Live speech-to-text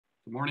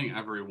Good morning,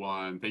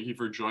 everyone. Thank you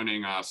for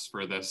joining us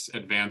for this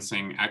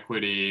Advancing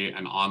Equity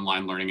and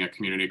Online Learning at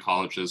Community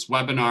Colleges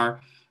webinar,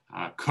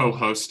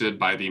 co-hosted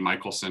by the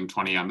Michelson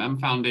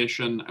 20MM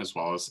Foundation, as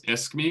well as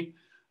ISKME.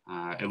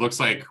 It looks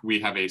like we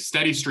have a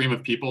steady stream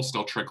of people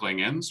still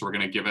trickling in, so we're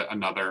going to give it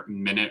another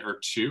minute or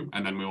two,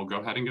 and then we will go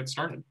ahead and get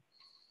started.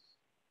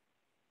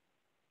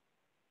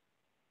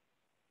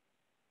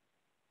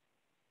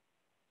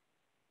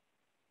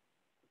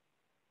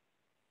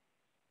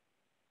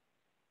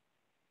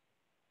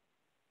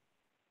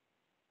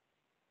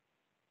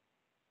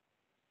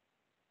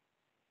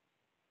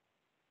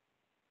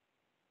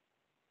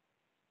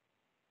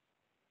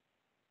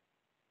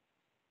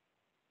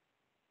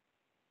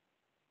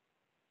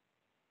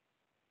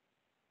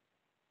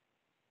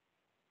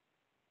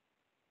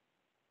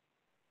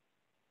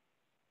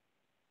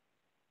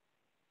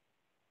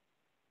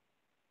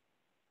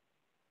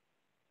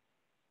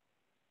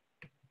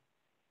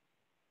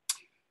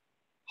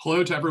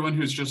 Hello to everyone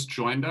who's just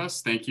joined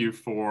us. Thank you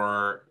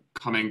for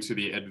coming to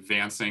the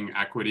Advancing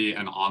Equity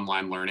and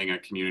Online Learning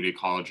at Community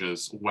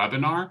Colleges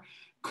webinar,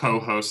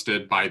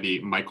 co-hosted by the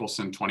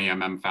Michelson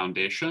 20MM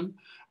Foundation,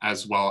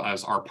 as well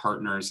as our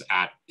partners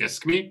at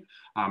ISKME.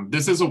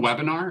 This is a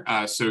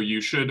webinar, so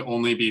you should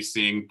only be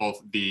seeing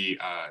both the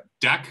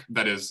deck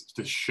that is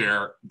to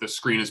share, the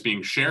screen is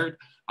being shared,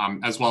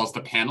 as well as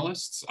the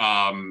panelists.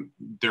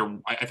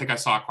 I think I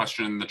saw a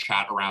question in the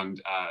chat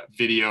around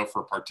video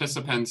for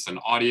participants and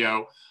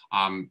audio.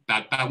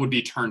 That would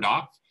be turned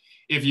off.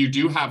 If you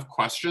do have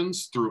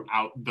questions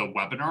throughout the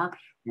webinar,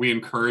 we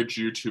encourage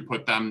you to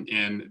put them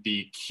in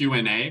the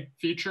Q&A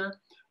feature,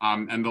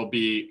 and there'll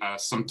be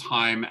some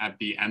time at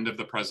the end of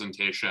the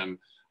presentation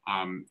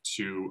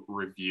to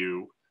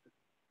review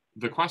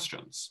the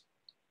questions.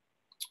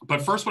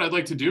 But first, what I'd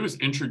like to do is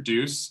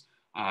introduce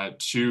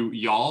to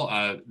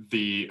y'all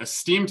the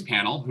esteemed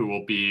panel who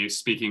will be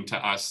speaking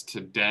to us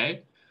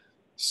today.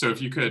 So if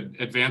you could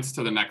advance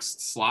to the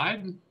next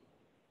slide.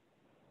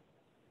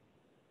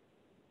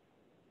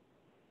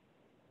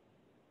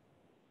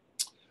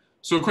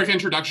 So a quick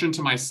introduction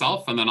to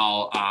myself, and then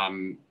I'll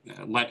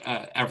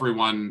let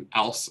everyone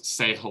else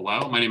say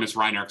hello. My name is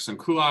Ryan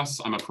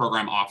Erickson-Kulas. I'm a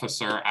program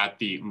officer at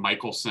the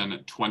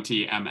Michelson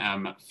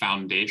 20MM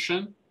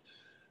Foundation.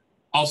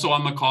 Also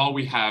on the call,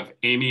 we have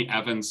Amy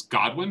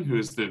Evans-Godwin, who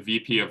is the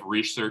VP of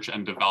Research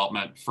and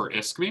Development for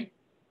ISKME.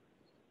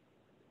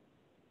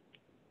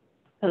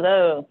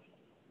 Hello.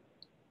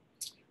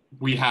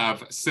 We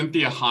have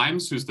Cynthia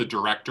Himes, who's the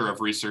Director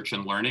of Research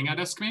and Learning at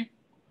ISKME.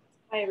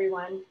 Hi,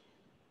 everyone.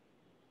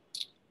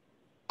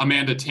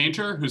 Amanda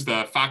Tainter, who's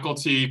the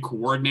Faculty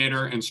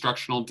Coordinator,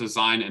 Instructional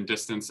Design and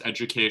Distance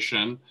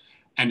Education,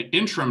 and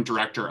Interim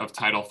Director of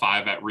Title V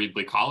at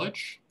Reedley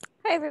College.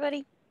 Hi,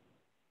 everybody.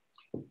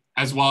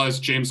 As well as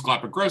James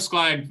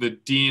Glapper-Grossklag, the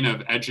Dean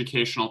of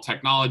Educational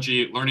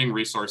Technology, Learning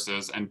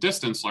Resources, and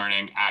Distance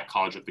Learning at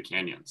College of the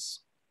Canyons.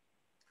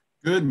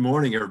 Good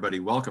morning,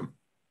 everybody. Welcome.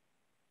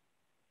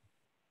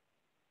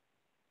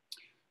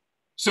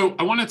 So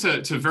I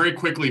wanted to very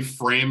quickly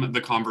frame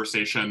the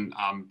conversation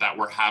that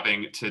we're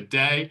having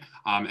today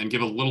and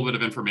give a little bit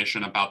of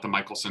information about the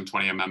Michelson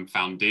 20MM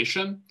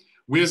Foundation.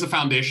 We as a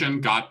foundation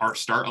got our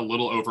start a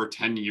little over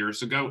 10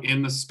 years ago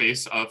in the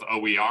space of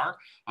OER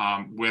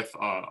with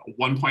a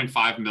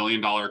 $1.5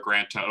 million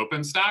grant to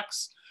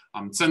OpenStax.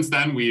 Since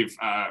then, we've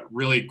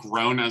really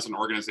grown as an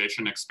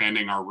organization,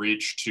 expanding our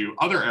reach to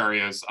other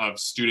areas of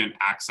student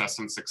access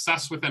and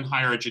success within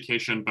higher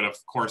education. But of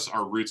course,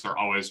 our roots are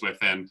always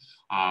within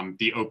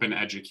the open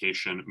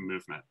education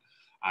movement.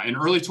 In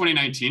early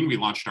 2019, we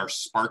launched our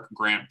Spark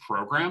Grant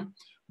program,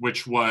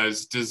 which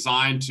was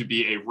designed to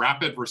be a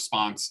rapid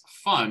response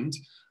fund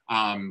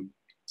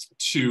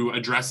to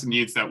address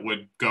needs that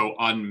would go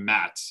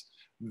unmet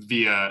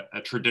via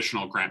a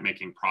traditional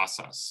grant-making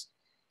process.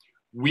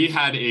 We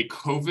had a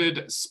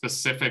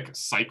COVID-specific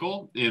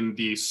cycle in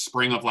the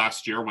spring of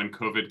last year when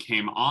COVID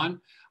came on.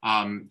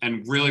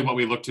 And really what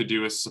we looked to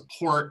do is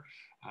support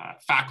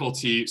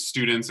faculty,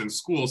 students, and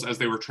schools as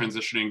they were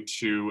transitioning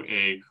to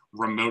a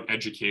remote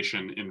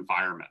education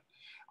environment.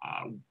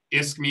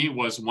 ISKME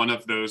was one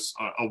of those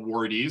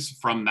awardees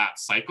from that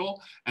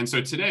cycle. And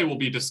so today we'll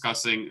be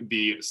discussing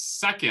the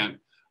second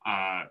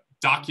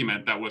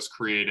document that was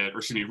created, or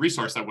excuse me,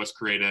 resource that was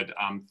created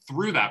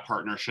through that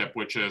partnership,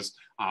 which is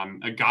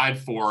a guide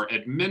for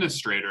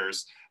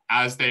administrators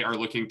as they are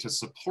looking to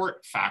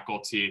support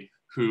faculty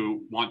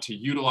who want to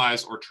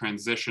utilize or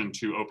transition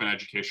to open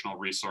educational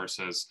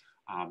resources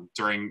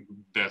during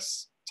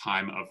this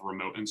time of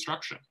remote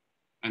instruction.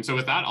 And so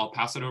with that, I'll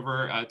pass it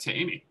over to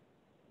Amy.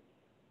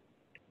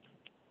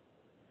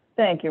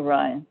 Thank you,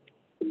 Ryan.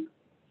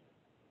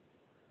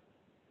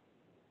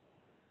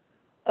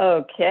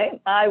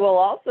 Okay, I will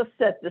also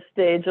set the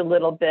stage a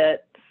little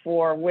bit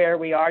for where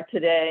we are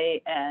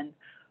today and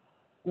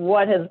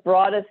what has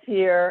brought us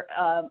here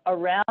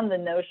around the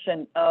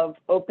notion of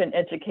open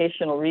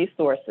educational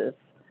resources.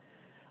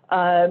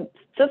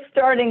 Just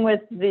starting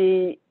with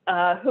the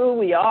who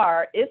we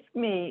are,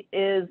 ISKME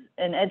is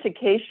an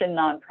education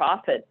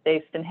nonprofit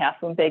based in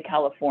Half Moon Bay,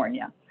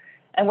 California.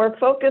 And we're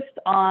focused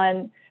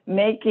on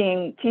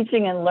making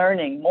teaching and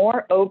learning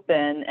more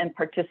open and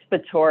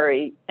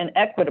participatory and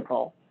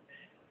equitable.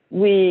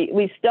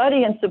 We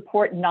study and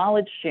support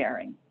knowledge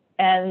sharing,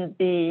 and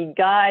the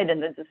guide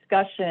and the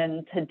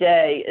discussion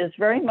today is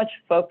very much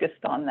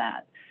focused on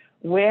that.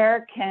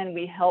 Where can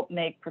we help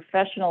make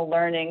professional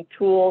learning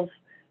tools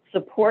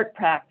support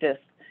practice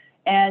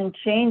and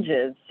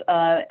changes,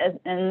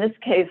 in this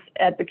case,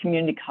 at the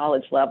community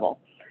college level?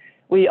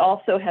 We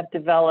also have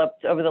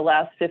developed over the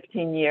last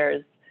 15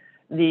 years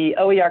the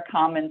OER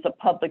Commons, a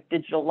public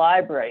digital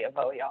library of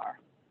OER.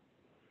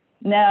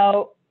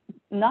 Now,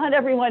 not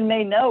everyone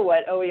may know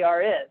what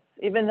OER is.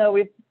 Even though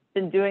we've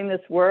been doing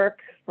this work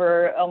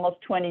for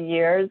almost 20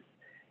 years,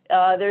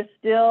 there's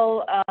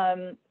still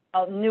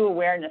a new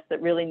awareness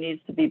that really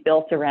needs to be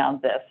built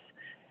around this.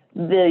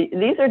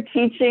 These are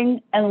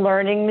teaching and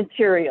learning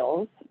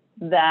materials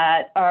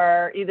that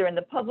are either in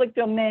the public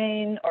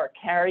domain or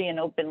carry an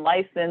open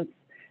license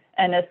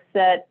and a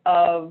set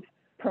of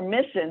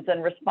permissions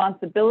and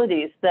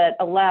responsibilities that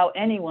allow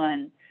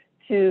anyone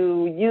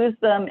to use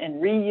them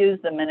and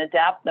reuse them and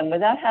adapt them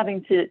without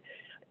having to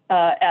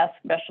ask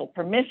special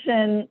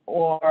permission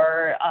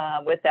or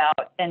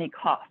without any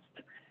cost.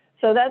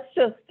 So that's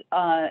just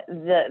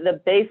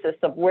the basis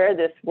of where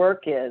this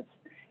work is.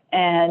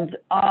 And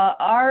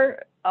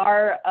our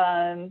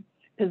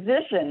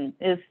position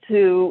is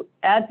to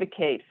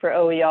advocate for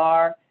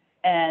OER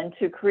and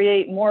to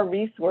create more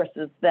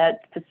resources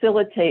that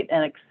facilitate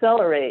and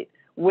accelerate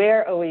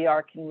where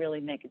OER can really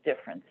make a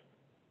difference.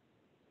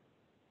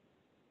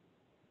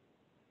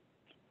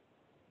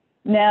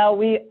 Now,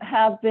 we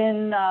have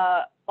been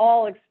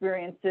all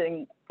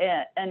experiencing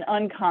an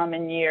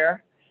uncommon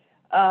year.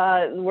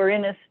 We're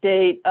in a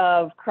state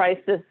of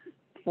crisis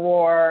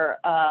for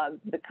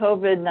the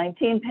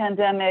COVID-19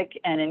 pandemic,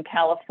 and in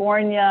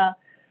California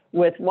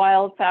with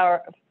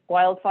wildfire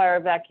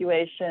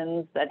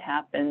evacuations that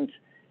happened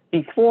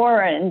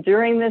before and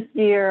during this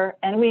year,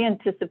 and we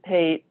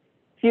anticipate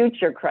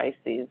future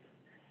crises.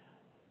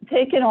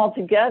 Taken all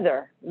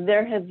together,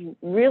 there has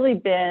really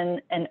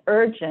been an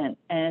urgent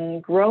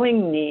and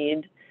growing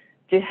need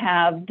to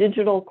have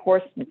digital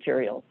course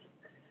materials,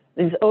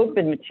 these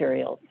open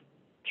materials.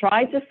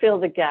 Try to fill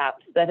the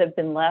gaps that have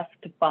been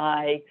left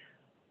by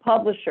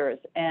publishers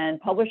and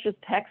publishers'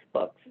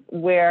 textbooks,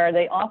 where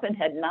they often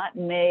had not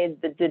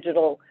made the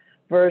digital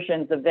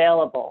versions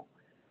available,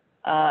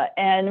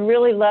 and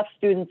really left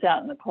students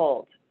out in the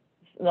cold.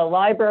 The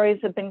libraries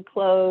have been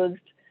closed,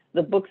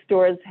 the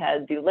bookstores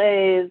had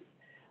delays,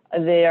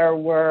 there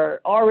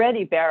were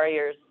already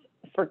barriers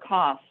for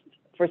cost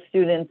for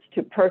students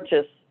to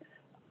purchase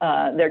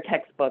their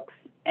textbooks.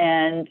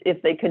 And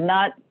if they could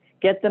not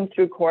get them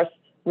through course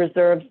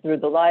reserves through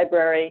the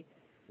library,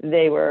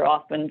 they were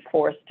often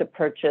forced to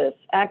purchase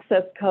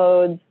access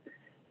codes,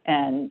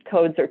 and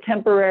codes are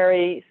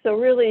temporary. So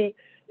really,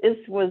 this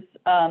was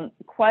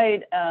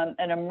quite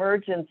an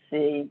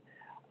emergency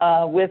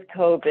with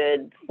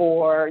COVID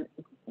for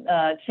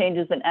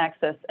changes in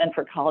access and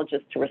for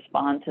colleges to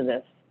respond to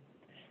this.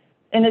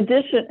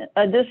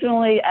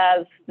 Additionally,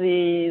 as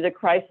the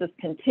crisis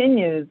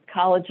continues,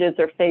 colleges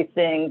are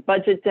facing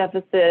budget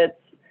deficits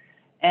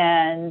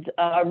and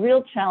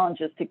real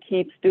challenges to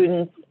keep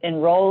students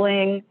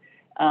enrolling,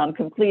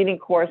 completing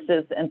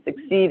courses, and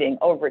succeeding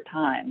over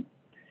time.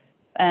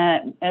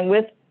 And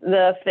with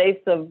the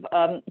face of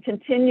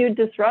continued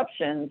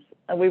disruptions,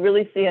 we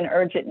really see an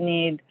urgent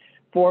need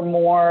for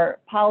more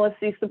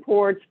policy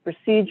supports,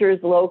 procedures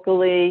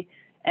locally,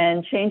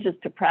 and changes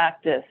to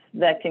practice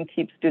that can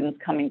keep students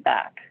coming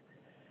back.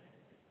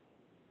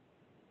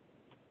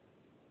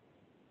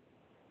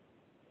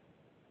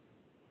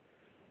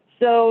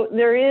 So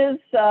there is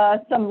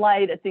some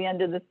light at the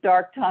end of this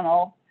dark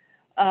tunnel,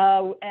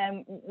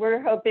 and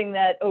we're hoping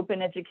that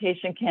open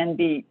education can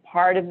be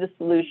part of the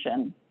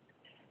solution.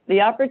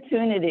 The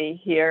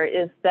opportunity here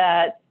is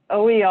that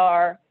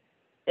OER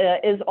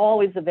is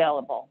always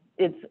available.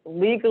 It's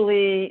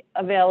legally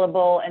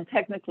available and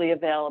technically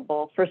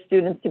available for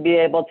students to be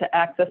able to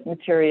access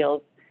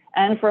materials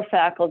and for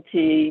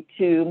faculty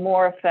to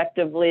more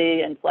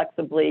effectively and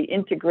flexibly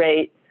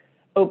integrate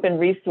open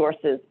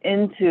resources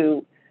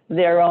into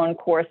their own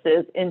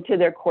courses, into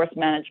their course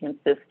management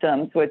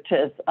systems, which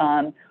is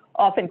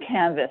often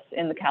Canvas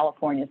in the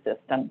California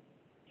system.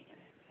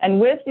 And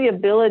with the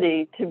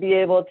ability to be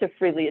able to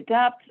freely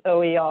adapt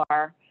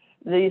OER,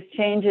 these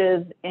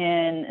changes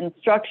in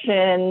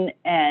instruction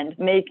and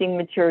making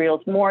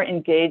materials more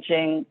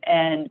engaging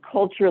and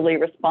culturally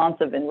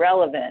responsive and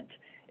relevant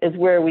is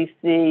where we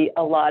see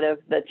a lot of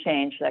the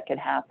change that could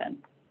happen.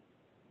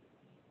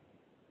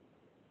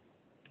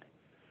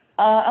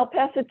 I'll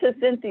pass it to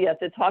Cynthia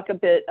to talk a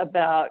bit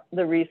about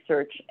the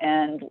research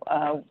and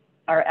our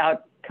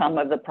outcome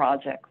of the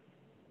project.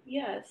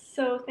 Yes,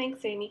 so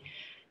thanks, Amy.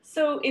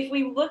 So if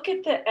we look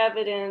at the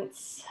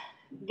evidence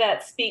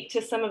that speak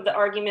to some of the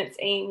arguments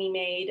Amy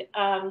made,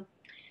 and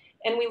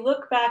we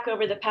look back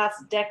over the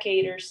past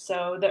decade or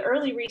so, the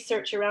early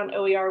research around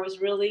OER was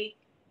really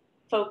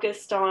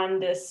focused on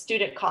the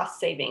student cost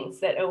savings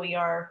that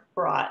OER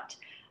brought.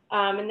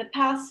 In the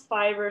past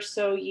 5 or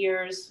so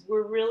years,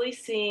 we're really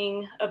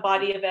seeing a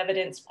body of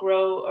evidence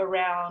grow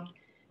around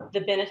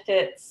the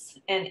benefits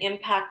and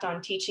impact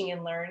on teaching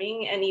and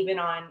learning, and even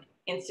on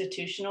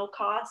institutional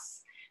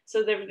costs.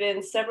 So there have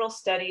been several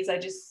studies, I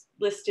just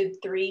listed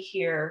 3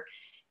 here,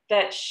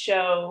 that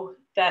show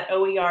that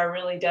OER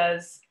really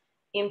does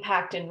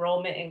impact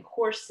enrollment in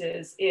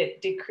courses.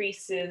 It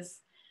decreases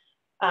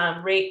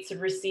rates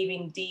of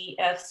receiving D,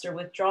 Fs, or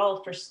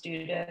withdrawal for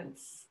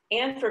students,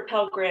 and for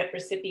Pell Grant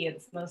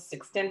recipients most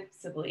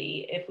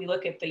extensively, if we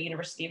look at the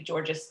University of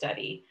Georgia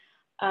study.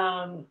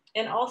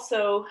 And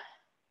also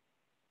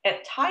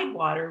at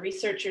Tidewater,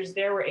 researchers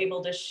there were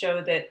able to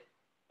show that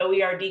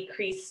OER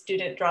decreased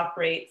student drop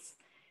rates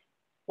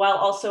while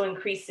also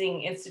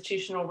increasing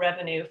institutional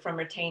revenue from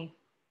retained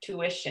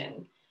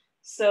tuition.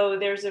 So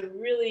there's a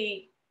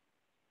really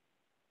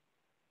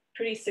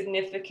pretty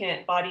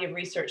significant body of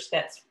research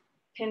that's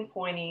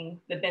pinpointing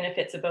the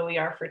benefits of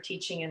OER for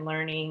teaching and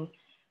learning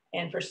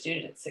and for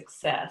student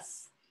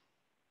success.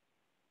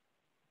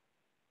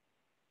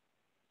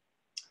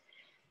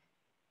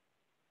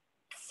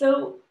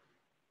 So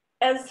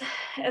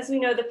as we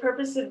know, the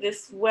purpose of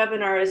this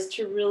webinar is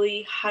to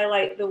really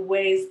highlight the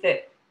ways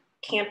that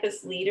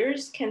campus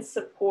leaders can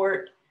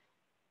support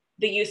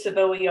the use of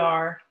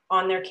OER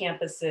on their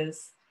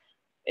campuses,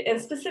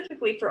 and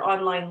specifically for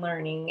online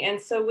learning.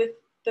 And so with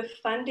the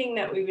funding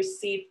that we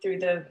received through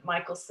the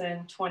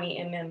Michelson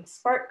 20mm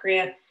Spark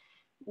Grant,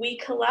 we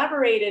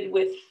collaborated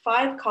with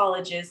 5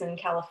 colleges in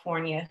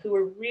California who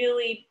were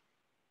really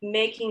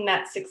making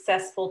that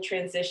successful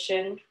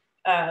transition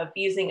of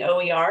using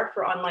OER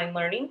for online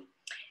learning.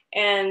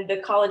 And the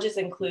colleges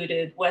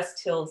included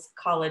West Hills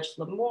College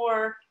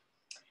Lemoore,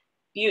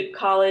 Butte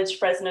College,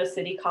 Fresno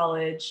City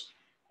College,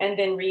 and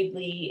then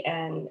Reedley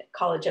and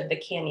College of the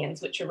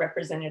Canyons, which are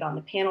represented on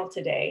the panel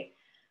today.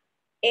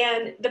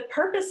 And the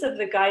purpose of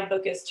the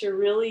guidebook is to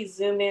really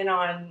zoom in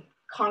on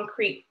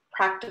concrete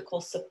practical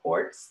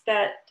supports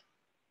that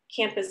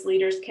campus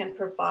leaders can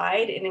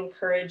provide in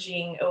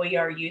encouraging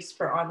OER use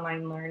for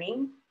online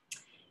learning.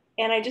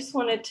 And I just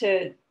wanted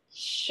to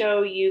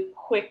show you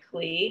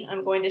quickly,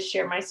 I'm going to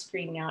share my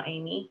screen now,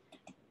 Amy.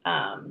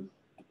 Got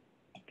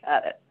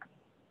it.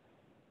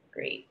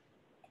 Great.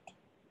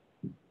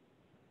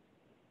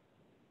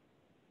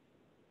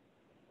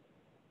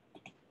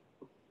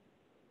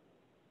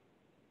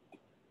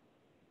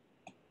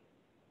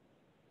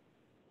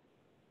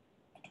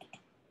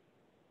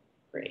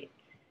 Great.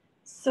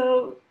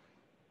 So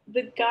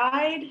the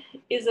guide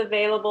is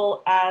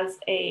available as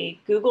a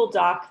Google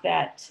Doc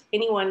that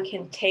anyone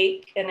can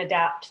take and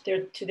adapt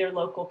to their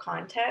local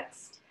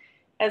context,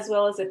 as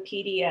well as a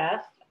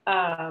PDF.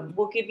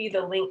 We'll give you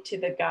the link to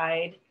the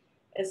guide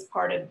as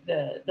part of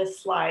the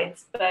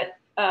slides, but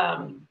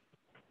the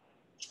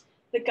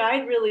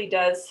guide really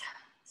does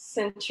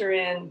center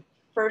in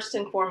first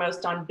and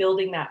foremost on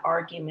building that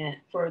argument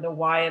for the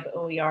why of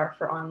OER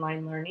for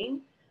online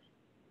learning.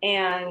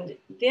 And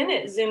then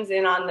it zooms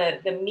in on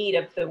the meat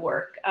of the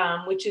work,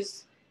 which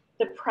is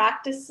the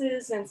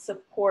practices and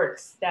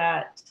supports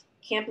that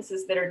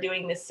campuses that are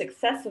doing this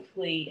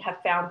successfully have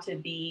found to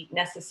be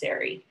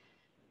necessary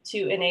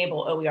to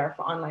enable OER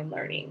for online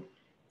learning.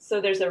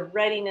 So there's a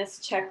readiness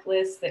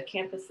checklist that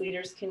campus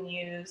leaders can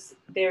use.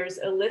 There's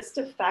a list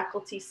of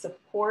faculty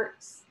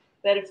supports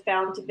that have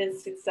found to be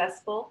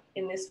successful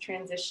in this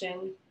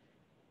transition.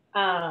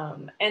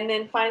 And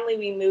then finally,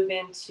 we move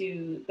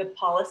into the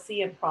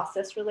policy and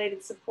process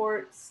related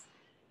supports.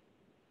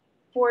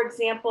 For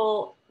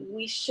example,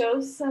 we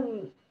show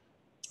some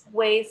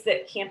ways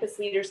that campus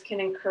leaders can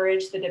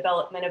encourage the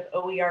development of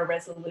OER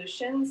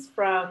resolutions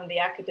from the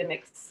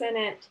academic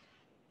senate,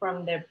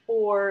 from their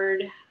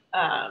board,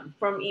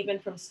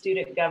 from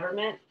student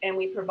government. And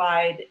we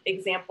provide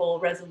example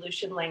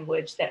resolution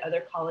language that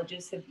other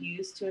colleges have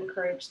used to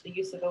encourage the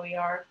use of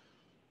OER.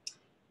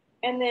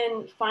 And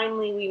then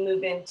finally, we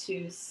move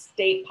into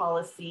state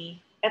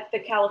policy at the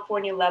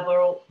California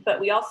level, but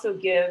we also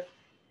give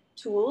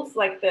tools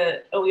like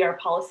the OER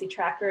policy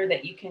tracker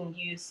that you can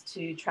use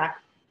to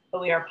track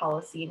OER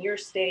policy in your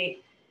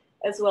state,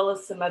 as well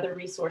as some other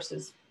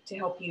resources to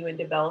help you in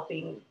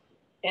developing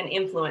and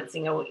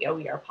influencing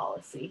OER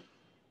policy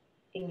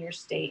in your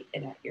state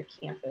and at your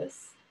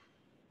campus.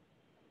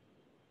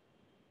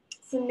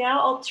 So now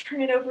I'll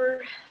turn it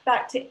over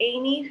back to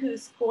Amy,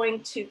 who's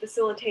going to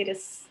facilitate a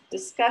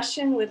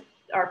discussion with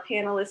our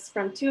panelists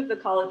from 2 of the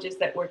colleges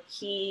that were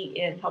key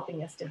in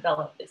helping us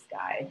develop this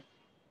guide.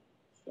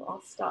 So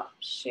I'll stop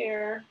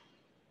share.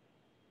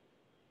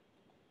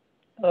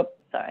 Oh,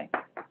 sorry.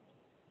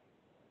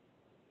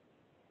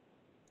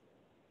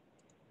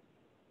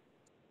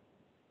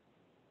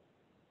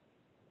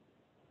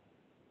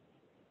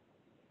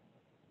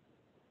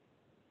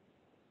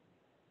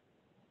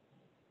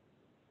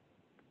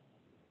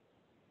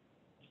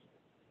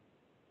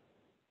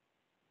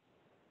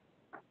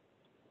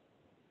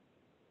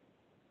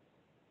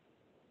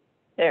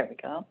 There we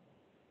go.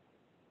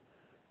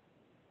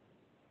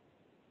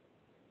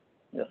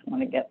 Just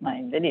want to get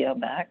my video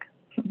back.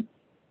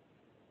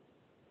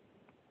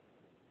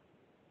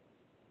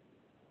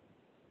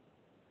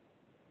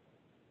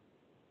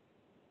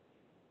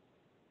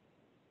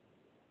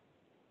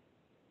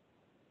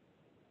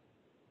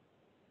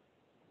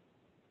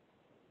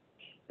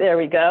 There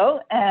we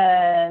go.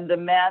 And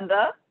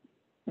Amanda,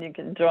 you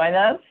can join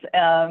us.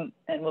 And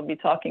we'll be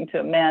talking to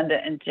Amanda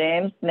and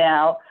James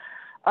now.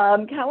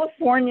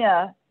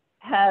 California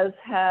has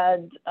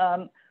had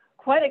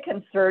quite a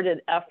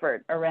concerted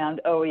effort around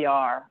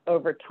OER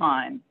over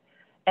time.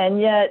 And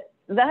yet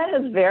that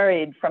has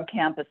varied from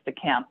campus to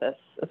campus,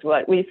 is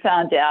what we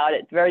found out.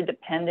 It's very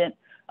dependent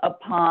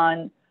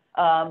upon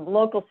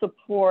local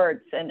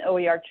supports and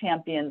OER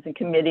champions and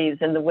committees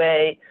and the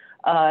way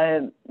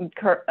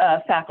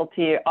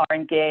faculty are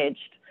engaged.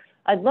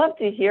 I'd love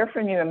to hear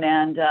from you,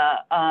 Amanda,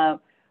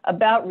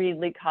 about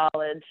Reedley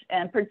College,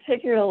 and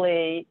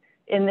particularly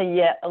in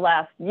the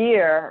last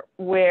year,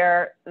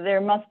 where there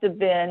must have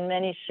been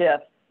many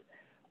shifts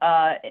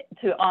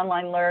to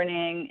online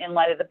learning in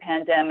light of the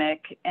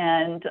pandemic,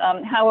 and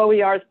how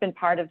OER has been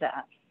part of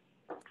that.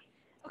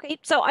 Okay,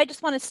 so I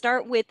just want to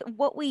start with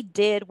what we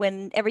did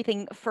when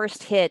everything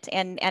first hit,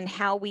 and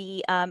how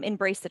we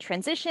embraced the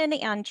transition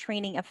and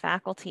training of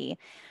faculty.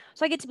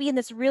 So I get to be in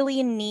this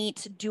really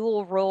neat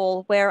dual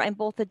role where I'm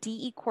both the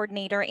DE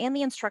coordinator and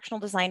the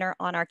instructional designer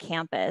on our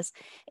campus.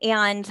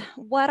 And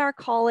what our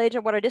college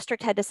or what our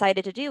district had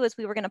decided to do is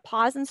we were going to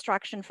pause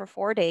instruction for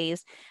 4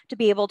 days to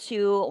be able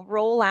to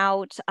roll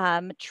out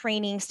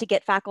trainings to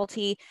get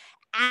faculty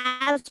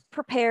as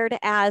prepared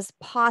as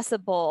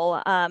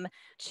possible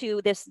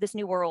to this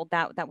new world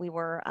that we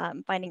were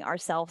finding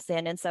ourselves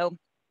in. And so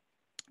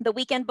the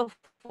weekend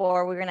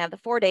before, we were going to have the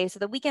 4 days. So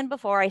the weekend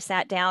before, I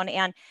sat down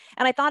and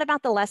I thought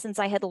about the lessons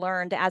I had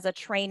learned as a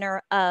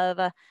trainer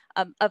of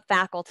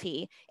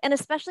faculty, and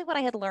especially what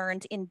I had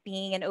learned in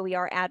being an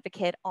OER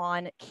advocate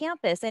on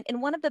campus.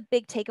 And one of the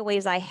big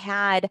takeaways I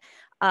had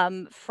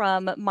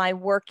from my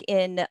work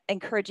in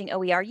encouraging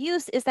OER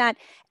use is that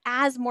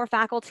as more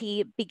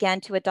faculty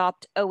began to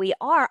adopt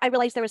OER, I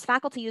realized there was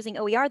faculty using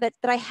OER that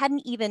I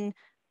hadn't even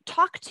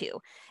talked to.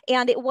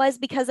 And it was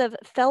because of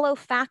fellow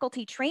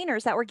faculty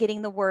trainers that were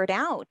getting the word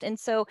out. And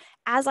so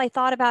as I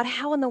thought about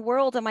how in the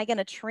world am I going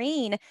to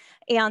train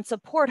and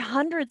support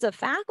hundreds of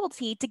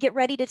faculty to get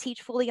ready to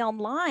teach fully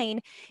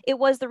online, it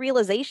was the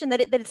realization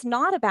that it's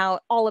not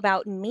all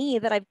about me,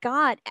 that I've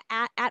got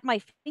at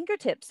my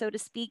fingertips, so to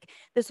speak,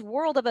 this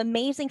world of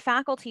amazing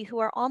faculty who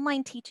are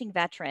online teaching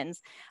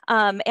veterans,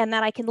 and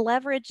that I can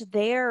leverage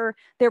their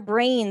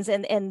brains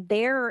and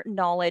their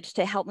knowledge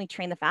to help me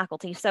train the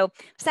faculty. So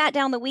sat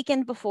down the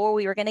weekend before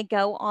we were going to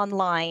go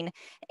online,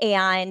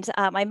 and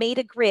I made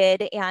a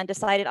grid and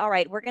decided, all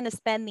right, we're going to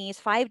spend these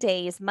 5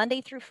 days,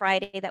 Monday through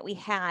Friday, that we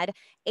had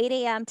 8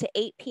 a.m. to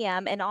 8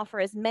 p.m. and offer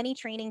as many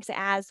trainings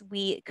as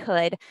we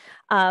could.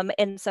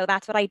 And so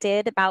that's what I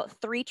did, about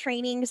 3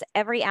 trainings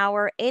every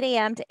hour, 8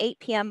 a.m. to 8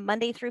 p.m.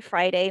 Monday through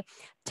Friday.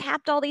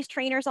 Tapped all these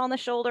trainers on the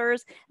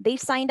shoulders. They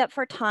signed up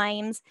for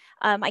times.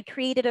 I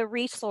created a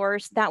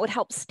resource that would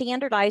help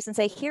standardize and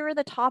say, here are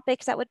the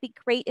topics that would be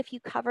great if you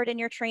covered in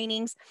your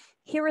trainings.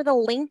 Here are the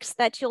links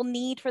that you'll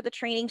need for the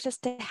trainings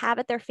just to have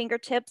at their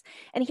fingertips.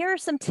 And here are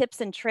some tips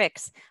and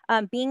tricks.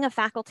 Being a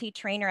faculty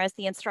trainer as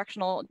the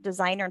instructional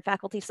designer and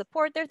faculty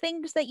support, there are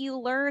things that you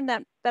learn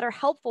that are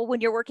helpful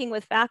when you're working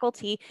with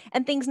faculty,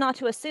 and things not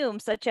to assume,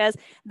 such as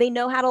they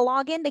know how to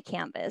log into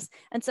Canvas.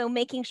 And so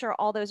making sure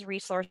all those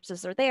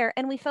resources are there.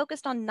 And we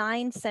focused on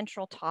 9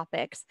 central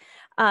topics: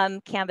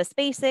 Canvas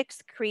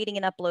basics, creating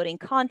and uploading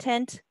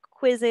content,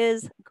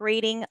 quizzes,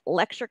 grading,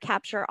 lecture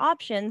capture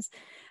options,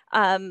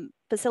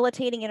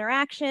 facilitating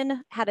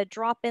interaction, how to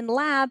drop in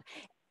lab.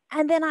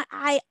 And then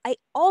I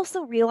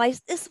also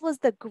realized this was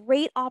the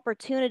great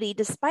opportunity,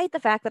 despite the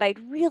fact that I'd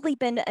really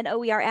been an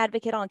OER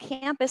advocate on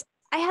campus.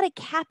 I had a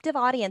captive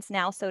audience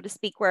now, so to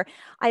speak, where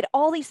I had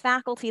all these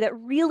faculty that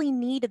really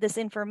needed this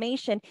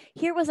information.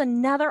 Here was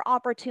another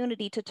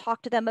opportunity to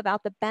talk to them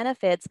about the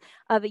benefits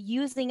of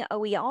using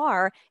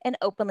OER and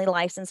openly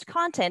licensed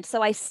content.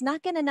 So I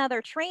snuck in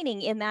another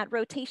training in that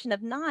rotation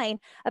of 9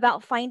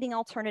 about finding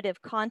alternative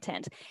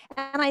content.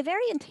 And I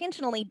very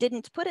intentionally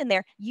didn't put in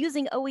there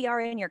using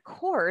OER in your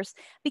course,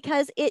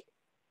 because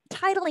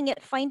titling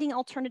it Finding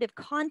Alternative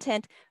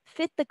Content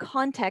fit the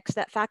context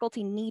that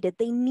faculty needed.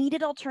 They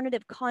needed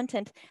alternative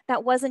content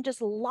that wasn't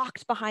just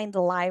locked behind the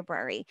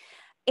library.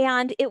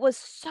 And it was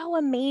so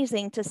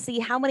amazing to see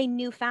how many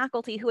new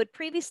faculty who had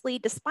previously,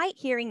 despite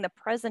hearing the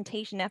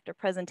presentation after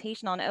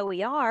presentation on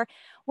OER,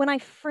 when I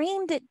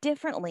framed it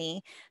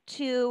differently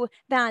to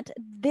that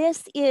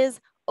this is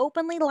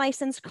openly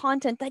licensed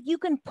content that you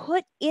can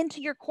put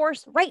into your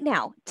course right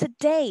now,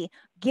 today,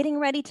 getting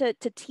ready to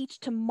teach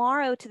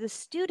tomorrow to the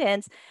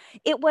students,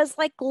 it was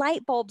like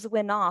light bulbs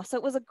went off. So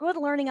it was a good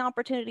learning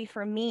opportunity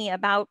for me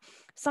about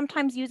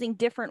sometimes using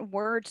different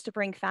words to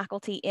bring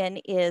faculty in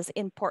is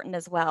important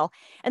as well.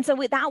 And so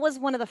that was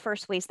one of the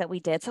first ways that we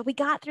did. So we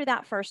got through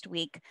that first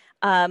week.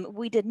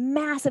 We did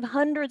massive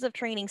hundreds of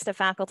trainings to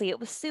faculty. It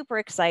was super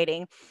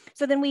exciting.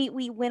 So then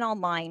we went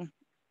online.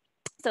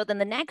 So then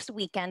the next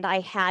weekend, I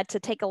had to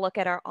take a look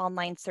at our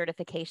online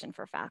certification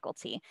for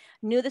faculty.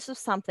 Knew this was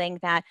something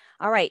that,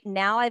 all right,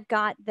 now I've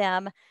got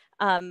them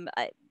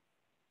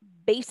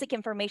basic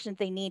information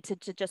they need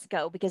to just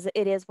go, because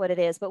it is what it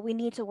is. But we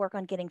need to work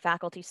on getting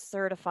faculty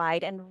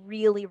certified and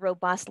really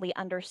robustly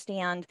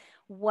understand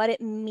what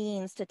it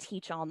means to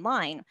teach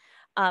online.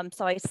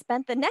 So I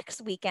spent the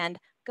next weekend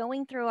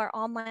going through our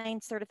online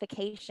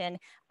certification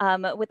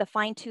with a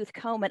fine-tooth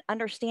comb and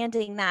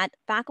understanding that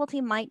faculty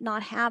might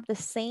not have the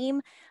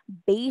same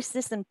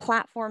basis and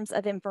platforms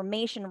of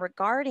information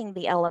regarding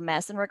the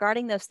LMS and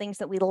regarding those things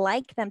that we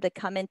like them to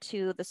come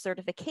into the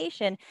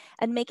certification,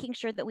 and making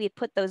sure that we had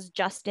put those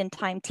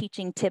just-in-time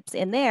teaching tips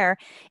in there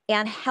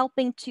and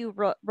helping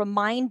to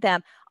remind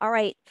them, all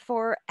right,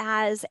 for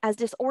as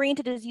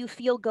disoriented as you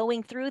feel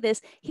going through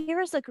this,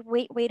 here's a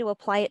great way to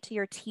apply it to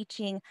your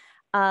teaching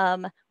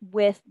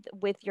with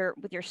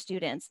your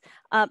students.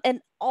 And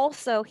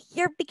also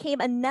here became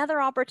another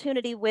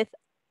opportunity with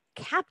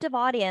captive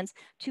audience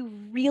to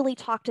really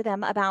talk to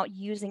them about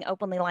using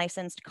openly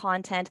licensed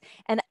content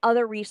and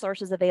other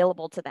resources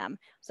available to them.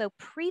 So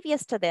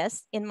previous to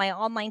this, in my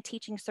online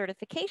teaching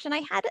certification,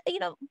 I had,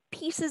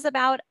 pieces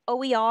about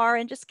OER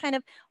and just kind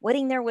of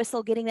wetting their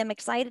whistle, getting them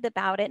excited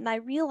about it. And I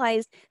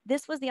realized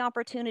this was the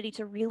opportunity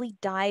to really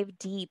dive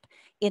deep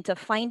into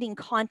finding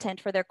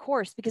content for their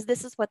course, because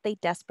this is what they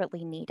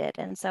desperately needed.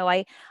 And so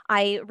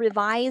I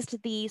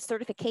revised the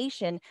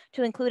certification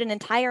to include an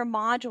entire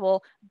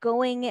module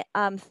going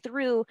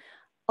through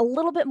a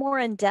little bit more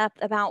in depth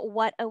about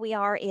what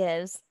OER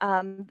is,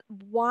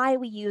 why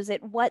we use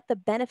it, what the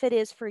benefit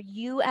is for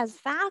you as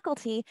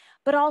faculty,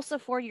 but also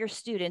for your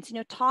students,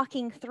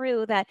 talking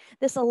through that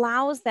this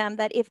allows them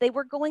that if they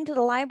were going to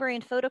the library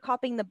and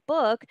photocopying the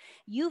book,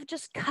 you've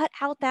just cut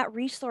out that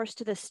resource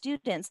to the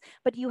students,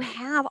 but you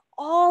have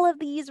all of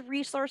these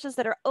resources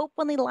that are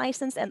openly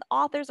licensed and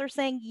authors are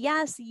saying,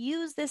 yes,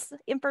 use this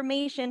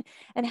information,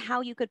 and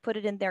how you could put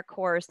it in their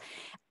course.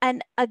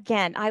 And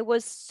again, I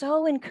was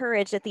so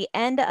encouraged at the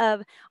end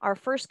of our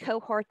first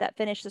cohort that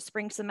finished the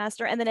spring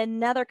semester, and then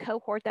another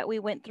cohort that we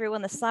went through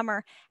in the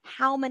summer,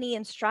 how many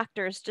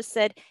instructors just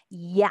said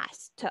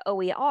yes to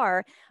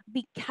OER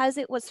because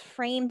it was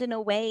framed in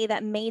a way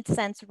that made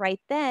sense right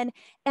then.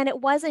 And it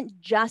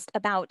wasn't just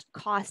about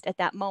cost at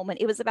that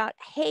moment. It was about,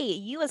 hey,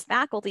 you as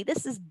faculty,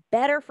 this is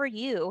better for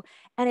you,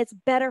 and it's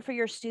better for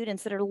your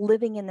students that are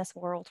living in this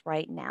world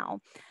right now.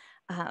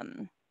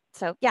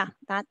 So yeah,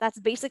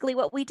 that's basically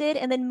what we did.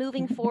 And then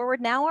moving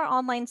forward, now our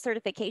online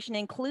certification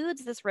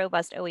includes this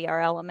robust OER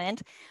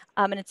element.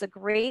 And it's a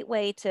great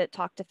way to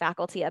talk to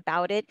faculty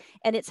about it.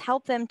 And it's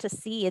helped them to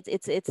see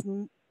it's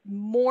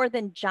more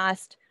than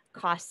just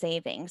cost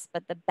savings,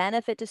 but the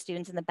benefit to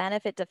students and the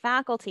benefit to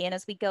faculty. And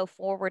as we go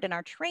forward in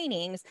our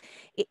trainings,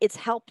 it's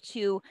helped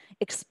to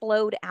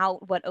explode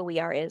out what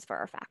OER is for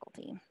our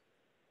faculty.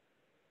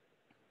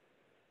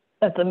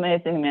 That's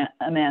amazing,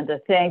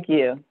 Amanda. Thank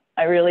you.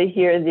 I really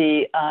hear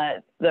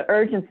the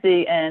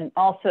urgency, and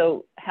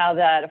also how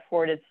that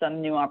afforded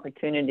some new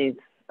opportunities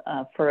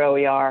for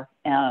OER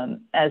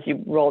as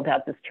you rolled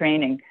out this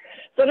training.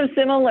 Sort of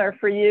similar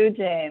for you,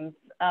 James.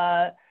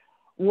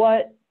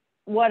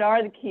 What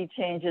are the key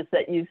changes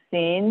that you've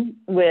seen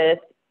with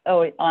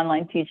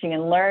online teaching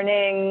and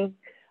learning,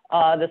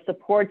 the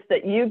supports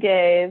that you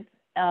gave,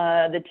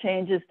 the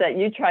changes that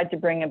you tried to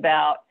bring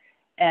about,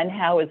 and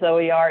how is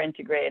OER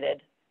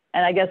integrated?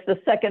 And I guess the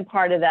second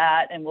part of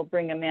that, and we'll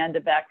bring Amanda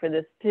back for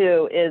this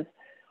too, is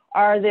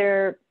are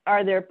there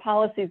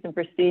policies and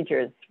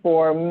procedures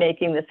for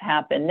making this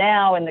happen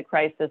now in the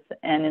crisis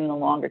and in the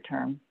longer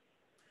term?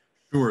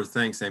 Sure,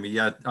 thanks, Amy.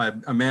 Yeah,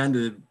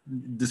 Amanda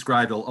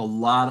described a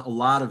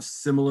lot of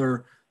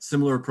similar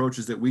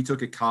approaches that we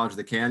took at College of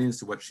the Canyons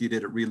to what she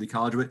did at Reedley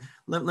College. But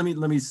let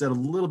me set a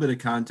little bit of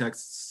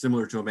context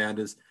similar to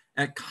Amanda's.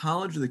 At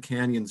College of the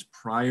Canyons,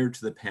 prior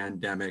to the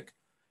pandemic,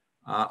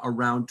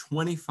 around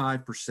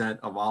 25%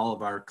 of all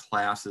of our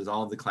classes,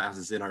 all of the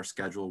classes in our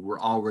schedule were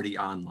already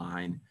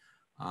online.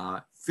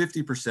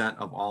 50%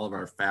 of all of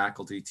our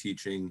faculty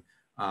teaching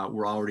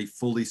were already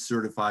fully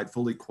certified,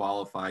 fully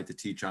qualified to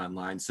teach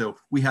online. So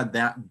we had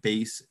that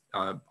base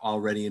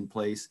already in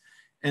place.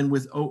 And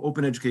with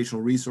open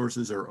educational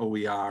resources, or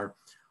OER,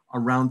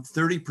 around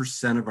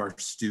 30% of our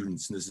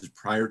students, and this is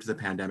prior to the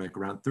pandemic,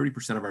 around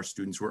 30% of our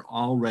students were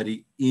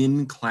already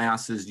in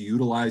classes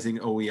utilizing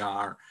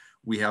OER.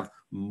 We have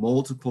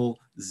multiple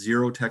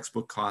zero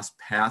textbook cost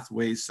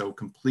pathways, so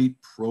complete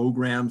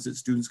programs that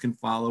students can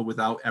follow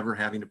without ever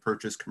having to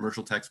purchase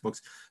commercial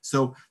textbooks.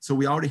 So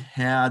we already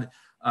had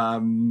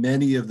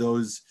many of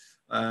those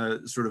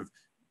sort of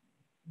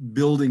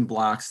building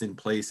blocks in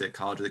place at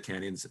College of the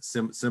Canyons,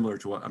 similar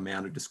to what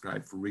Amanda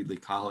described for Reedley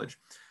College.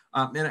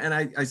 And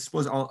I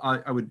suppose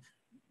I would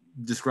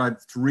describe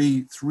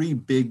three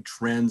big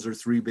trends or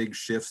three big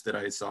shifts that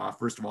I saw.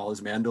 First of all,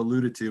 as Amanda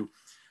alluded to,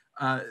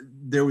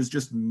 there was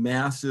just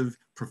massive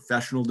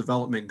professional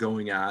development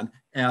going on,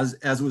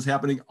 as was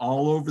happening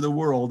all over the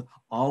world.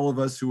 All of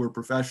us who are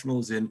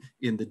professionals in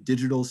the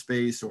digital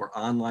space or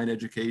online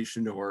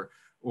education or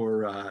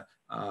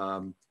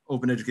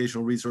open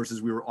educational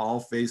resources, we were all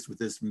faced with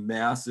this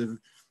massive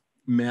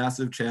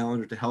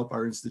challenge to help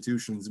our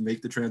institutions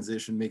make the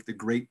transition, make the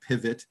great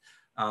pivot.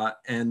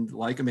 And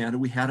like Amanda,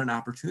 we had an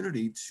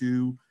opportunity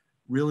to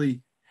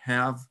really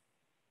have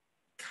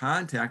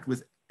contact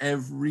with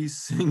every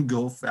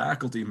single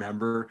faculty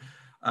member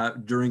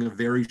during a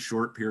very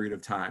short period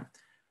of time.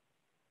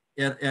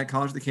 At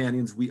College of the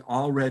Canyons, we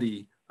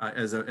already,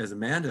 as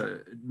Amanda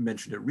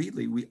mentioned at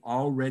Reedley, we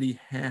already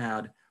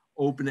had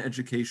open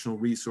educational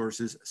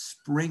resources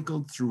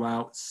sprinkled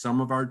throughout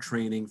some of our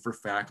training for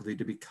faculty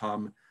to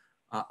become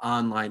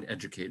online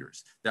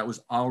educators. That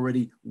was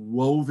already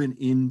woven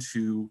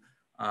into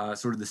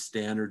sort of the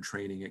standard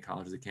training at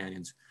College of the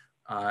Canyons.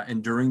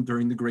 And during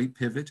the Great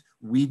Pivot,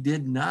 we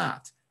did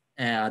not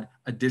add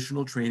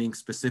additional training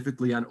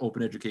specifically on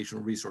open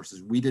educational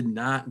resources. We did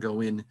not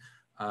go in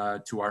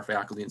to our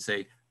faculty and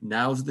say,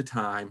 now's the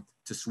time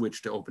to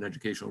switch to open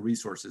educational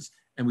resources.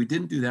 And we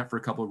didn't do that for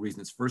a couple of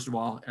reasons. First of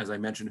all, as I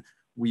mentioned,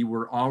 we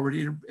were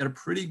already at a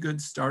pretty good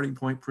starting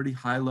point, pretty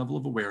high level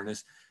of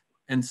awareness.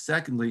 And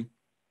secondly,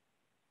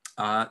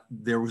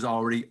 there was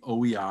already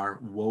OER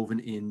woven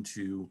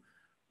into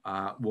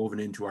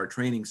our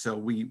training. So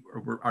we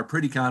are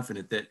pretty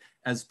confident that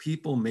as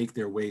people make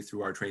their way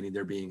through our training,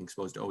 they're being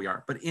exposed to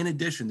OER. But in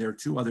addition, there are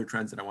two other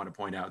trends that I want to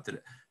point out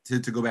that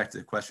to go back to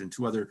the question,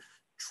 two other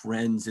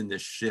trends in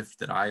this shift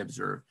that I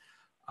observed.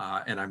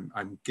 And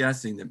I'm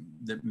guessing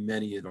that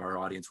many of our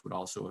audience would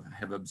also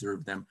have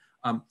observed them.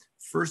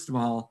 First of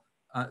all,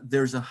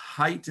 there's a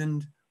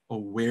heightened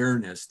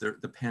awareness.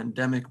 The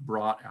pandemic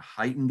brought a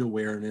heightened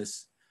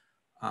awareness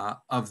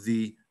of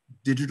the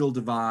digital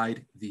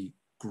divide, the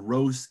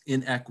gross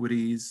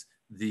inequities,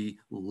 the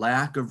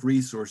lack of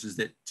resources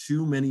that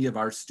too many of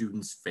our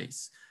students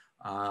face.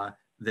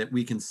 That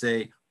we can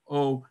say,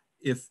 oh,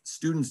 if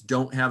students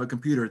don't have a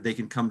computer, they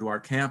can come to our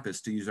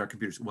campus to use our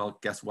computers. Well,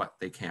 guess what?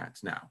 They can't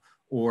now.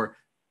 Or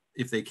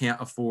if they can't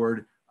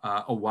afford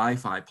a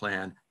Wi-Fi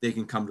plan, they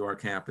can come to our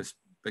campus,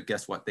 but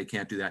guess what? They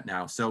can't do that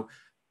now. So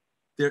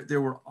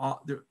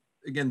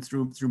again,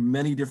 through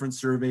many different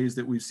surveys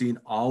that we've seen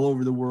all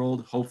over the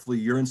world, hopefully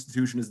your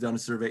institution has done a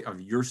survey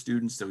of your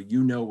students so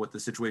you know what the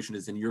situation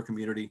is in your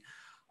community.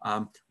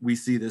 We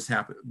see this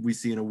happen. We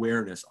see an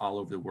awareness all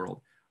over the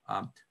world.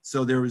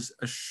 So there is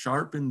a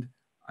sharpened,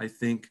 I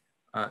think,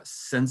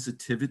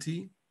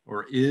 sensitivity,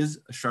 or is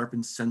a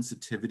sharpened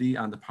sensitivity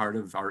on the part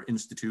of our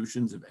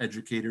institutions, of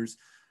educators,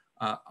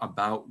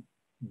 about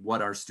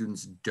what our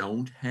students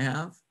don't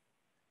have.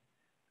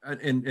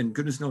 And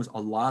goodness knows,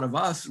 a lot of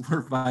us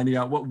were finding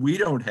out what we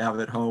don't have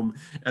at home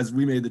as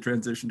we made the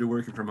transition to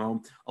working from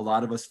home. A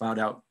lot of us found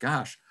out,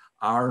 gosh,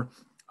 our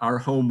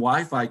home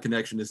Wi-Fi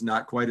connection is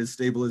not quite as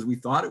stable as we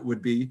thought it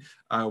would be.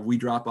 We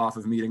drop off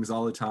of meetings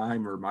all the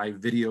time, or my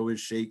video is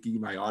shaky,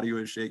 my audio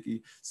is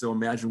shaky. So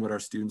imagine what our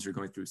students are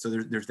going through. So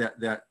there's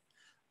that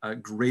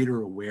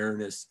greater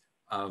awareness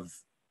of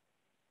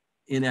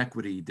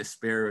inequity,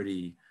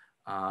 disparity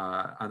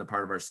on the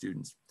part of our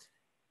students.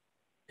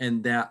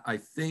 And that, I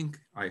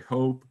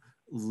hope,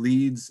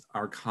 leads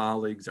our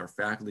colleagues, our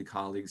faculty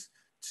colleagues,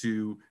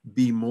 to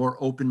be more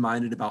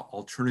open-minded about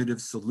alternative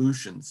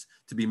solutions,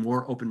 to be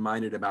more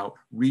open-minded about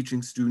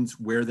reaching students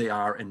where they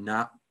are and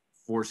not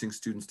forcing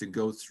students to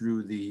go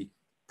through the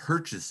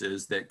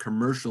purchases that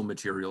commercial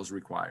materials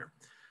require.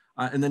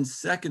 And then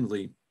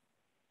secondly,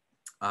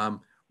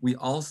 we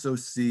also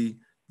see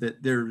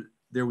that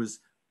there was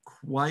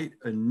quite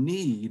a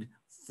need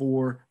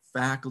for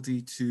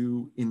faculty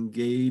to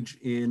engage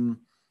in,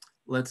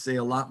 let's say,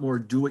 a lot more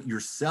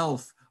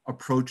do-it-yourself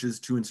approaches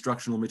to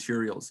instructional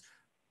materials.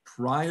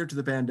 Prior to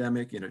the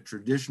pandemic, in a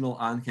traditional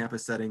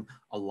on-campus setting,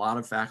 a lot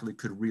of faculty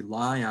could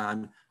rely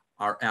on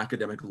our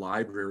academic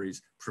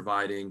libraries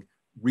providing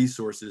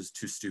resources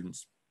to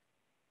students,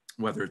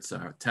 whether it's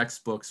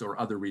textbooks or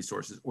other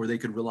resources, or they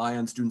could rely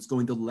on students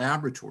going to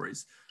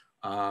laboratories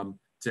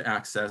to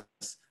access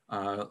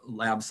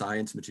lab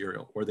science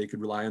material, or they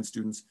could rely on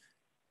students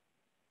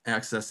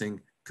accessing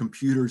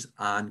computers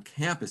on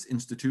campus,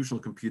 institutional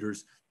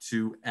computers,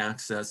 to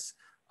access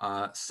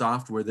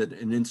software that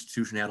an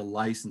institution had a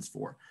license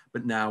for.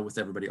 But now with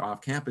everybody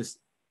off campus,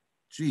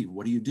 gee,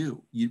 what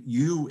do?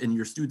 You and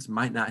your students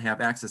might not have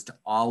access to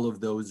all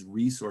of those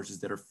resources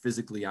that are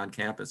physically on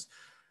campus.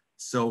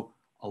 So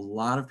a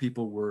lot of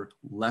people were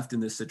left in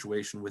this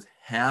situation with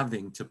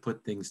having to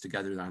put things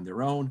together on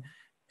their own.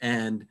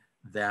 And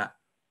that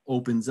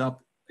opens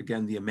up,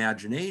 again, the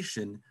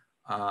imagination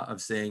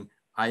of saying,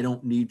 I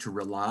don't need to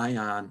rely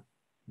on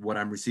what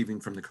I'm receiving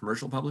from the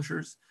commercial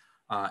publishers.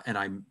 And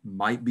I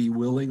might be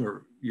willing,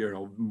 or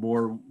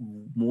more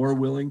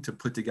willing to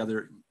put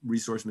together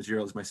resource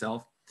materials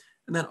myself.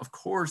 And then, of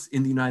course,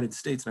 in the United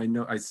States, and I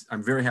know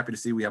I'm very happy to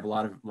see we have a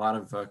lot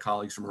of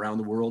colleagues from around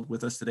the world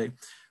with us today.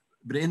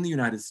 But in the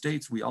United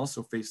States, we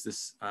also face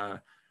this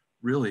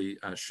really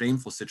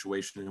shameful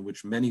situation in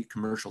which many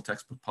commercial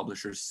textbook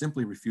publishers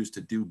simply refuse to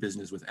do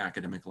business with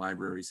academic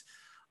libraries.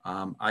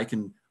 I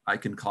can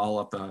call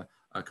up a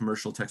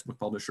commercial textbook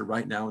publisher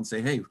right now and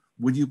say, hey,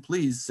 would you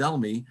please sell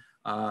me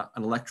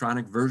an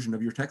electronic version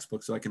of your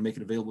textbook so I can make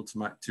it available to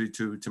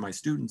my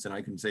students, and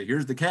I can say,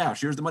 here's the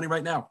cash, here's the money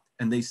right now,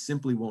 and they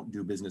simply won't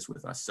do business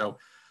with us. So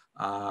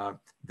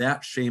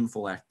that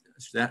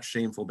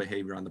shameful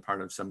behavior on the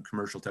part of some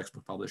commercial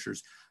textbook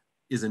publishers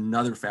is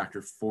another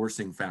factor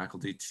forcing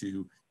faculty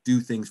to do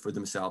things for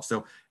themselves.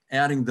 So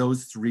adding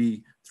those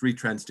three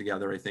trends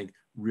together, I think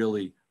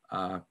really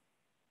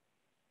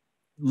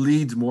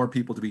leads more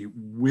people to be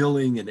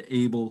willing and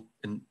able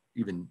and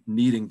even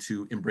needing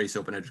to embrace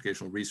open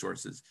educational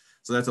resources.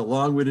 So that's a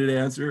long-winded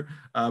answer.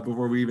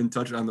 Before we even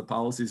touch on the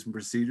policies and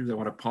procedures, I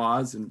want to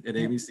pause and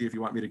Amy, see if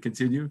you want me to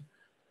continue.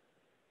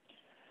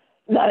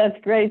 No,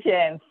 that's great,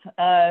 James.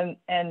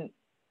 And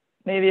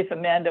maybe if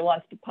Amanda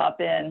wants to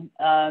pop in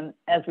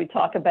as we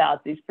talk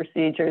about these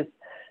procedures,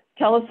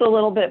 tell us a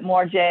little bit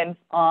more, James,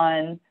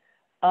 on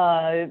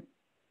your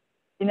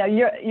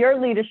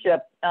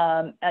leadership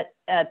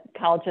at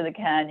College of the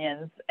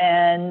Canyons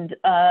and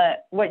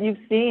what you've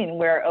seen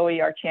where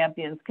OER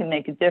champions can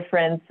make a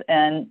difference.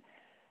 And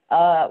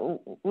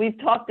we've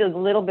talked a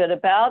little bit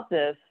about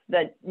this,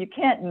 that you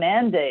can't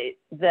mandate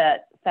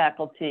that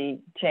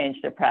faculty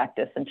change their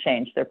practice and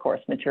change their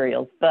course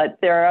materials, but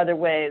there are other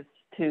ways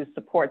to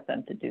support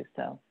them to do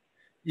so.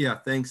 Yeah,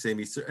 thanks,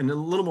 Amy. So, and a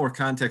little more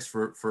context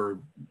for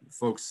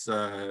folks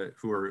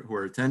who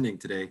are attending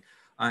today.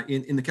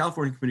 In the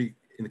California community,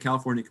 in the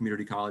California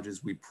community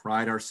colleges, we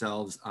pride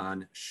ourselves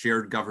on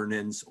shared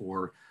governance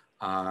or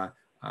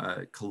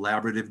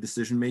collaborative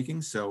decision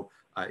making. So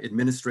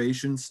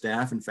administration,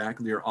 staff, and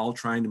faculty are all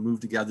trying to move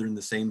together in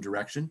the same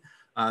direction.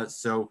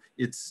 So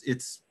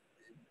it's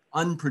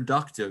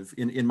unproductive,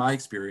 in my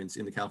experience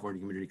in the California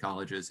community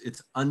colleges,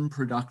 it's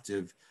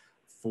unproductive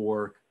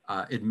for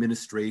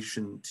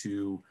administration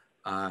to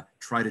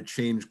try to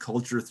change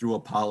culture through a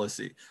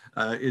policy.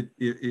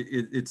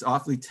 It's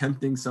awfully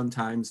tempting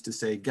sometimes to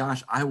say,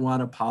 gosh, I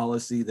want a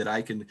policy that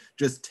I can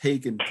just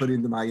take and put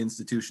into my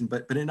institution.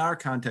 But in our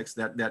context,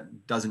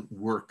 that doesn't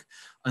work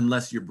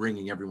unless you're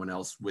bringing everyone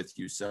else with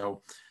you.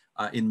 So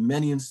in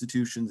many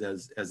institutions,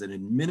 as an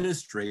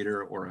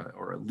administrator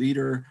or a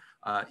leader,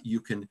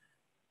 you can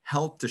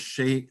help to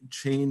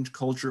change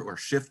culture or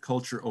shift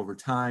culture over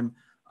time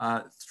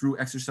through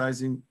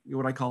exercising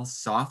what I call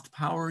soft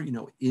power,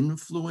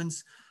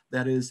 influence.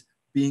 That is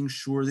being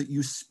sure that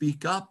you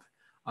speak up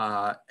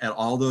at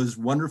all those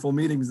wonderful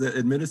meetings that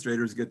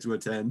administrators get to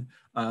attend.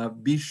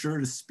 Be sure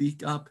to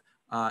speak up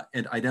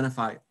and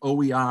identify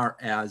OER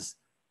as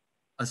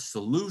a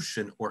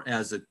solution or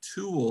as a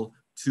tool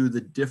to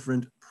the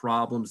different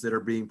problems that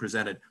are being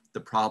presented. The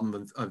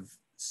problem of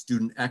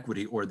student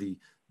equity, or the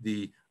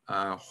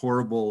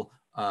horrible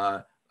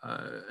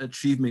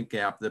achievement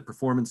gap, the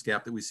performance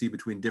gap that we see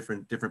between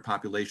different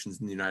populations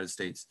in the United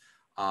States,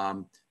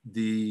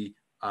 the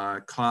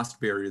cost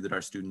barrier that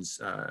our students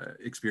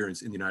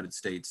experience in the United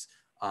States,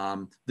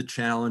 the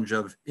challenge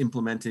of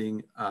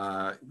implementing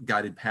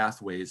guided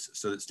pathways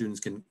so that students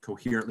can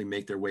coherently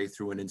make their way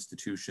through an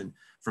institution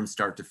from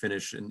start to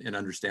finish and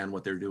understand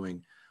what they're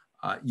doing.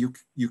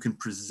 You can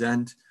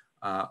present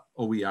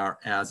OER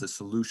as a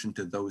solution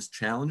to those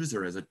challenges,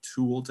 or as a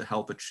tool to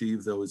help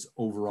achieve those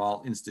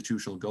overall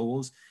institutional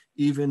goals.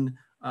 Even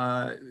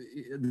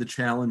the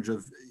challenge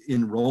of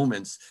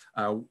enrollments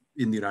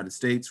in the United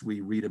States, we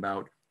read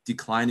about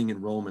declining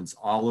enrollments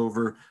all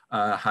over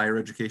higher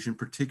education,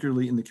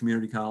 particularly in the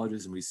community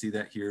colleges, and we see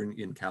that here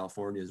in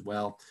California as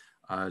well.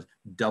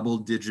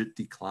 Double-digit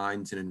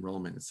declines in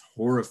enrollment. It's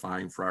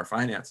horrifying for our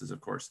finances, of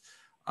course.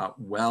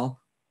 Well,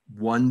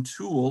 one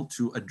tool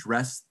to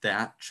address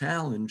that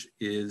challenge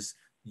is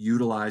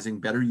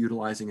better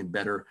utilizing and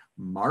better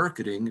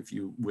marketing, if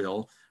you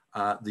will,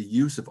 the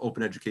use of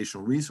open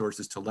educational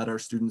resources to let our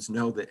students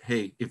know that,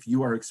 hey, if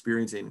you are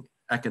experiencing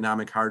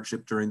economic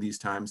hardship during these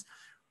times,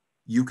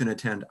 you can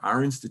attend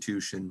our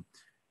institution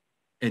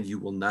and you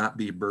will not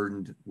be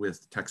burdened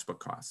with textbook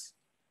costs.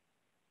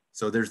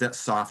 So there's that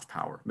soft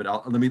power. But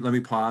let me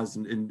pause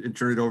and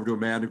turn it over to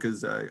Amanda,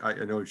 because I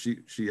know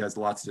she has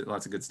lots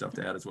of good stuff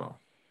to add as well.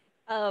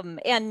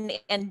 And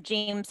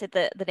James hit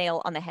the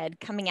nail on the head.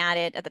 Coming at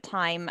it at the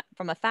time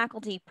from a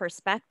faculty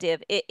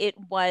perspective, it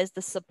was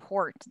the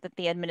support that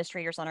the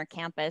administrators on our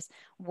campus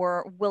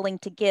were willing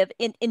to give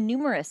in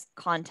numerous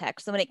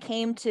contexts. So when it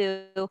came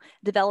to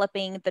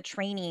developing the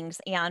trainings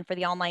and for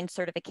the online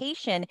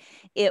certification,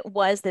 it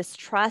was this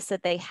trust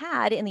that they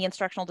had in the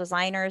instructional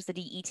designers, the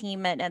DE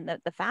team, and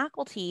the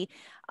faculty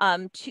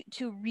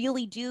to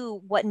really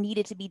do what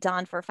needed to be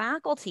done for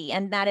faculty.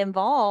 And that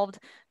involved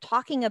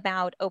talking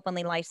about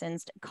openly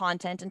licensed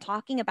content and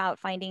talking about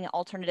finding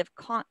alternative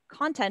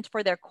content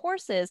for their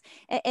courses.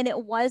 And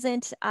it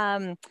wasn't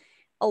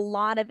a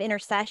lot of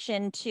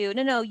intercession to,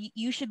 no,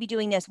 you should be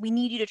doing this. We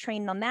need you to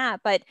train on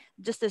that. But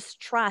just this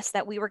trust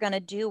that we were going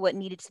to do what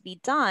needed to be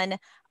done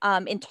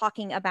in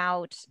talking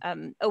about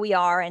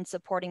OER and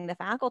supporting the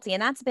faculty.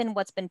 And that's been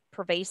what's been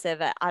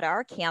pervasive at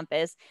our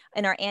campus.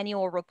 In our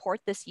annual report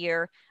this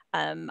year,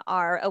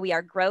 our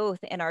OER growth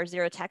and our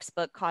zero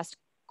textbook cost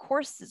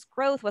courses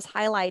growth was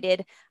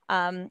highlighted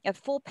a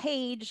full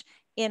page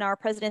in our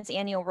president's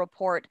annual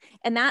report.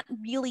 And that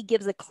really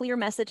gives a clear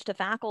message to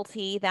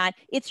faculty that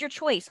it's your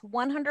choice.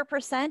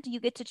 100% you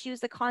get to choose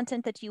the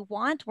content that you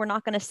want. We're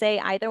not going to say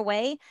either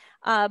way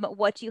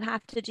what you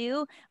have to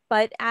do.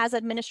 But as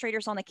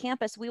administrators on the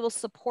campus, we will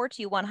support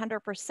you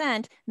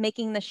 100%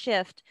 making the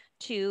shift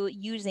to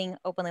using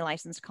openly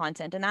licensed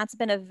content. And that's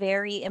been a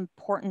very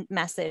important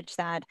message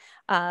that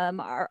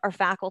our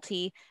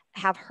faculty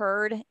have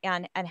heard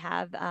and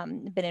have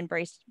been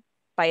embraced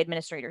by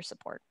administrator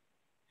support.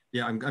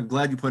 Yeah, I'm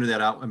glad you pointed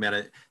that out,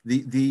 Amanda.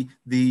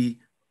 The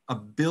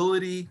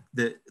ability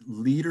that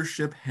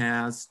leadership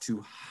has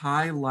to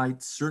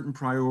highlight certain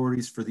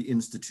priorities for the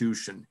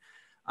institution.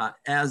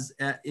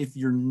 If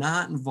you're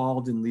not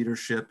involved in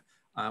leadership,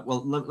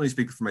 well, let me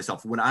speak for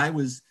myself.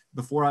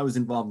 Before I was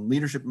involved in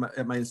leadership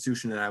at my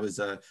institution, and I was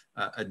a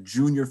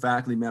junior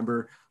faculty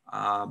member,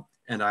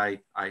 and I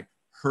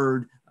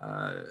heard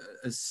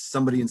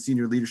somebody in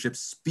senior leadership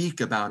speak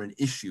about an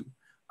issue,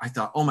 I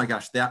thought, oh my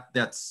gosh,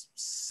 that's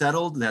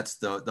settled. That's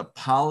the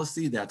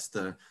policy. That's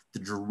the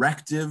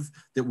directive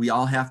that we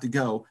all have to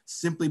go,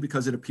 simply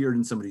because it appeared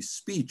in somebody's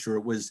speech or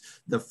it was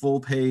the full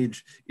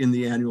page in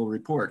the annual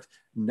report.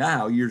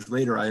 Now, years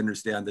later, I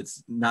understand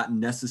that's not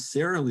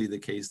necessarily the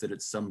case, that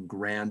it's some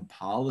grand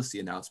policy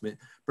announcement,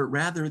 but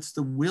rather it's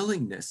the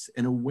willingness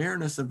and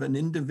awareness of an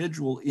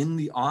individual in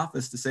the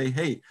office to say,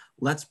 hey,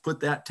 let's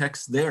put that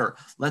text there.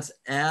 Let's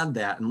add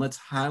that and let's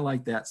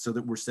highlight that so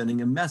that we're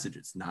sending a message.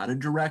 It's not a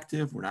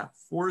directive. We're not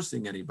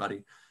forcing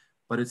anybody,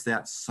 but it's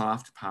that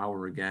soft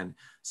power again.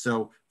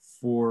 So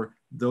for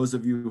those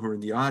of you who are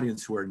in the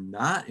audience who are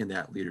not in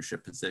that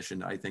leadership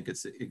position, I think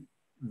it's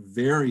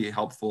very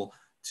helpful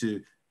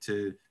to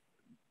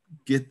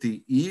get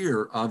the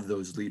ear of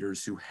those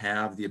leaders who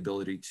have the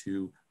ability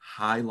to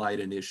highlight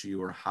an issue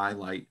or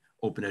highlight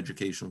open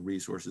educational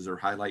resources or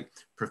highlight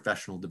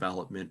professional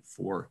development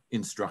for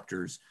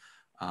instructors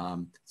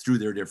through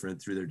their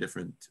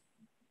different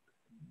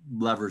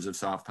levers of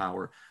soft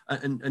power.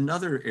 And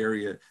another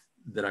area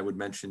that I would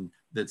mention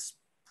that's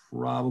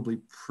probably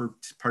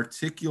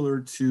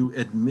particular to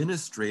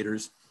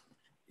administrators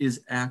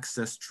is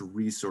access to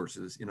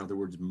resources. In other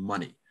words,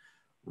 money.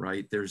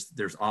 Right?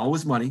 There's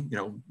always money,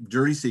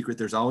 dirty secret.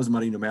 There's always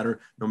money, no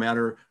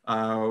matter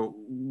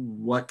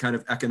what kind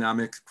of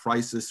economic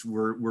crisis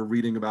we're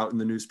reading about in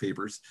the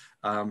newspapers.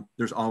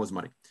 There's always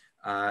money.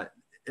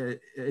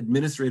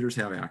 Administrators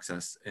have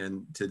access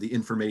to the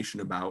information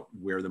about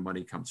where the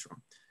money comes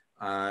from.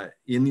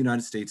 In the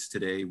United States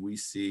today, we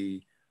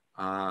see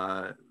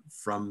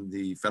from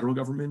the federal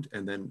government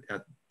and then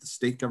at the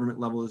state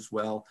government level as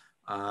well,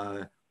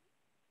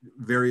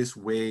 various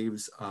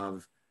waves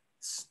of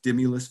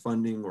stimulus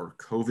funding or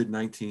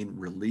COVID-19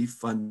 relief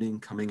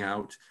funding coming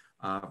out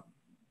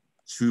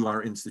to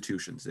our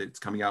institutions. It's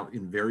coming out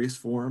in various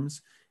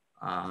forms.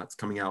 It's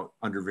coming out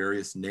under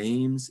various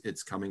names.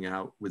 It's coming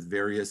out with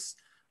various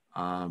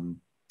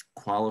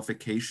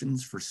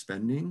qualifications for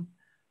spending.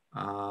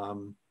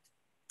 And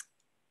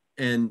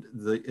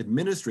the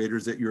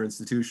administrators at your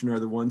institution are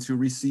the ones who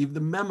receive the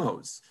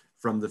memos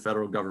from the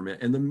federal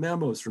government and the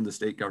memos from the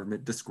state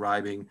government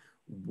describing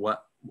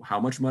how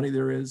much money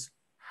there is,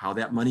 how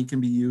that money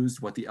can be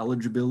used, what the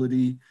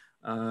eligibility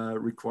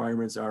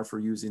requirements are for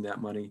using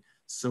that money.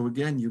 So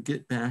again, you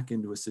get back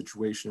into a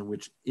situation in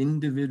which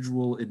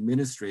individual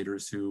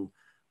administrators who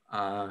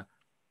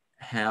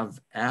have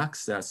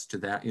access to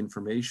that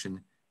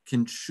information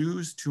can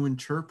choose to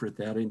interpret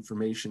that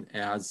information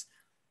as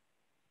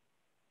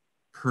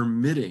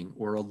permitting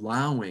or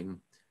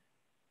allowing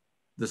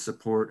the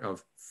support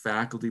of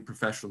faculty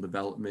professional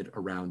development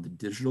around the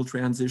digital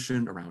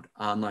transition, around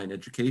online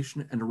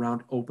education, and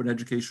around open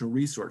educational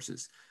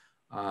resources.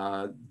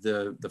 Some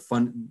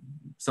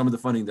of the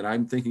funding that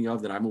I'm thinking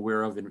of, that I'm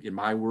aware of in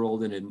my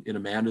world and in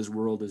Amanda's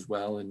world as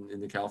well, in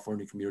the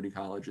California community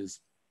colleges,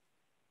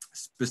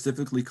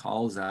 specifically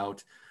calls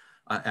out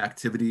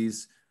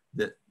activities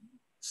that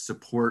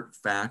support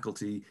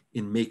faculty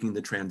in making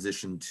the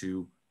transition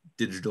to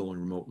digital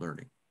and remote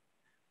learning.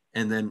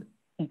 And then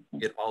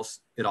it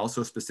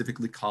also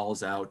specifically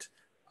calls out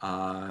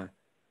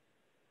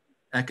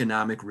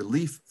economic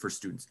relief for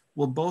students.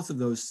 Well, both of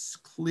those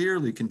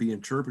clearly can be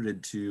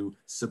interpreted to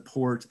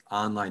support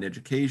online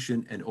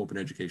education and open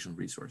educational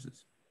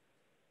resources.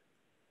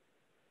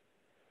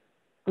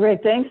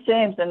 Great, thanks,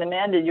 James. And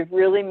Amanda, you've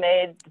really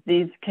made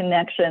these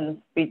connections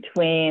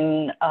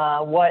between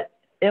what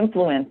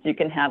influence you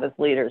can have as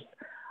leaders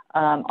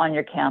on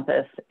your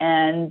campus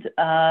and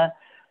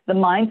the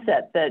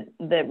mindset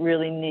that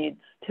really needs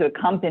to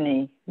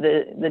accompany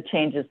the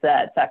changes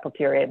that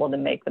faculty are able to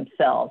make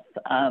themselves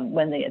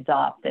when they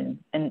adopt and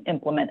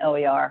implement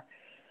OER.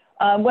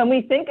 When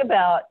we think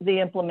about the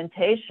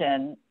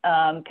implementation,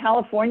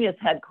 California's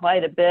had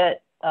quite a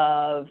bit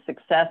of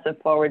success and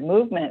forward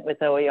movement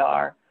with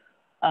OER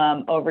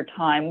over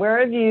time. Where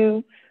are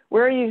you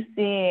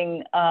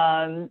seeing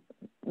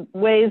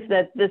ways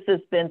that this has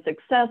been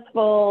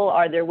successful?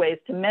 Are there ways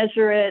to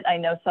measure it? I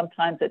know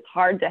sometimes it's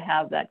hard to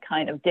have that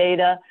kind of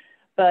data,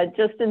 but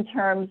just in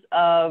terms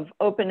of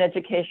open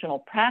educational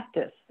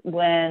practice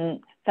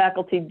when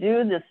faculty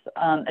do this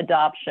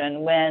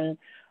adoption, when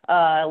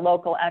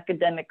local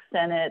academic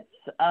senates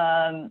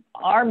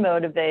are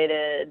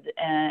motivated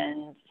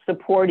and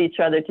support each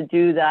other to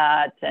do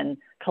that and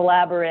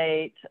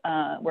collaborate,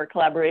 where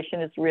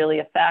collaboration is really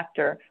a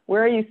factor.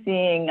 Where are you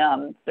seeing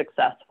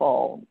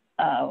successful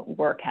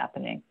work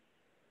happening?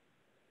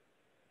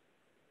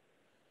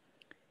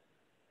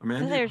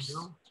 Amanda?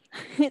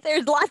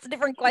 There's lots of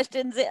different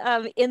questions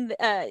in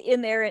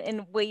there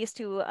and ways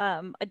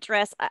to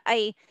address.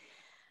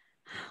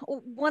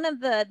 One of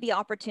the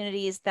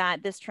opportunities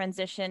that this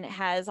transition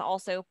has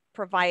also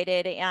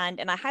provided,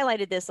 and I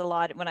highlighted this a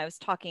lot when I was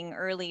talking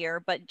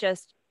earlier, but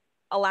just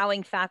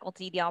allowing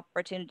faculty the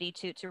opportunity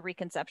to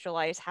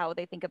reconceptualize how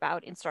they think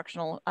about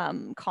instructional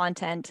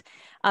content,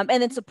 and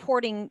then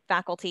supporting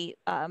faculty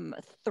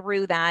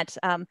through that.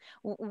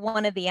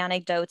 One of the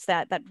anecdotes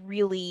that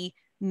really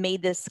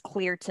made this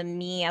clear to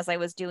me as I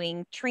was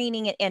doing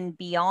training and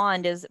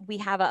beyond is we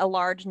have a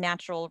large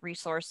natural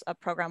resource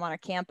program on our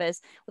campus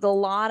with a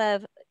lot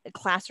of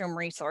classroom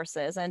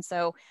resources. And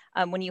so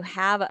when you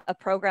have a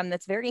program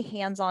that's very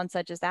hands-on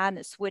such as that, and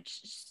it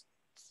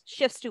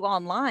shifts to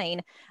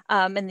online,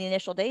 in the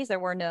initial days, there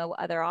were no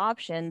other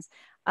options.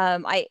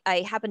 I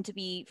happened to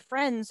be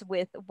friends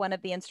with one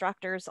of the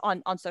instructors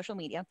on social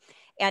media,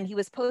 and he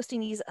was posting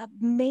these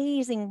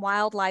amazing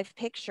wildlife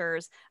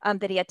pictures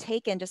that he had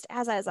taken just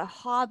as a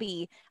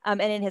hobby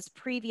and in his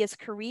previous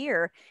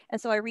career. And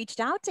so I reached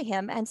out to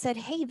him and said,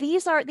 hey,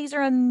 these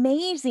are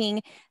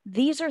amazing.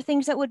 These are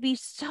things that would be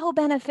so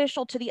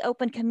beneficial to the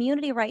open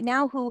community right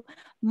now who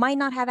might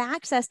not have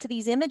access to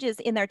these images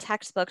in their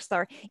textbooks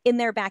or in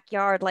their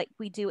backyard like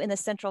we do in the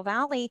Central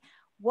Valley.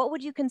 What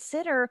would you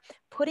consider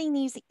putting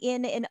these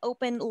in an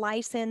open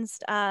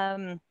licensed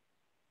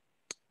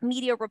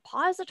media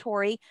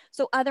repository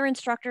so other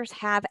instructors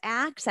have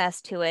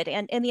access to it?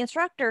 And the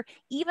instructor,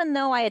 even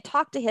though I had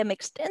talked to him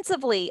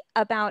extensively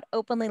about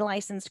openly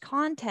licensed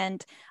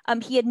content,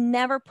 he had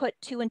never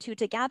put two and two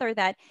together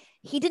that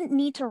he didn't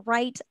need to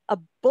write a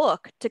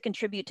book to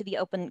contribute to the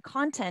open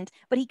content,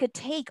 but he could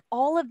take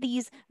all of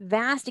these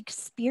vast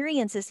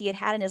experiences he had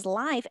had in his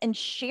life and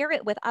share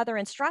it with other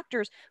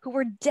instructors who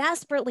were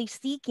desperately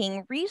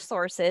seeking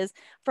resources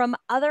from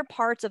other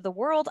parts of the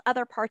world,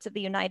 other parts of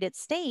the United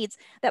States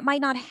that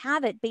might not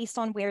have it based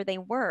on where they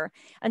were.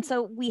 And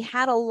so we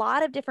had a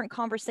lot of different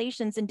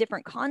conversations in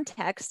different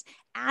contexts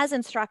as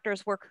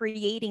instructors were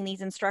creating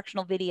these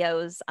instructional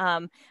videos,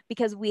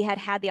 because we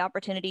had the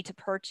opportunity to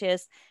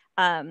purchase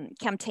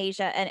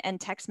Camtasia and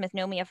TechSmith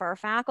Nomia for our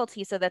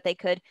faculty so that they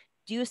could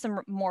do some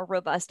more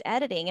robust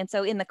editing. And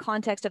so in the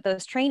context of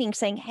those trainings,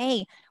 saying,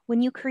 hey,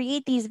 when you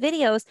create these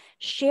videos,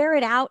 share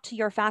it out to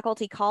your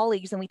faculty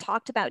colleagues. And we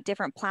talked about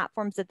different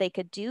platforms that they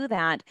could do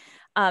that.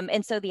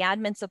 And so the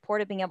admin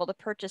supported being able to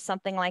purchase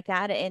something like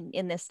that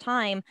in this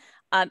time,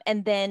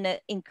 and then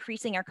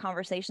increasing our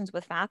conversations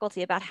with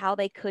faculty about how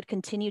they could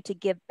continue to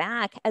give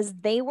back as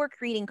they were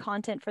creating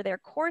content for their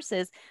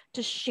courses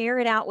to share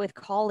it out with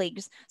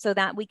colleagues so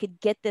that we could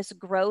get this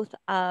growth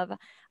of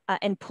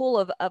and pool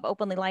of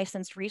openly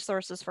licensed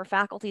resources for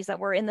faculties that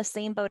were in the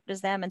same boat as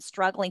them and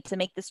struggling to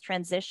make this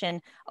transition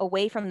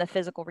away from the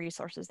physical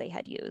resources they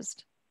had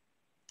used.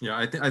 Yeah,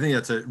 I think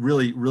that's a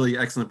really, really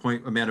excellent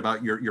point, Amanda,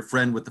 about your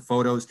friend with the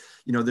photos.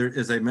 You know, there,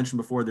 as I mentioned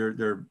before,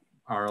 there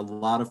are a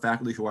lot of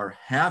faculty who are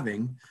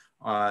having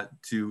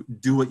to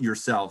do it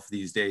yourself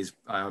these days,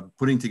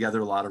 putting together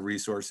a lot of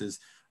resources,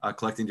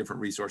 collecting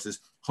different resources.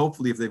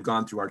 Hopefully, if they've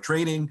gone through our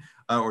training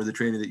or the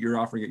training that you're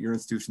offering at your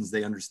institutions,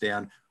 they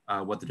understand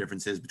what the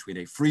difference is between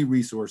a free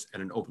resource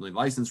and an openly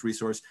licensed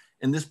resource.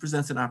 And this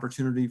presents an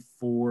opportunity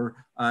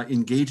for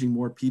engaging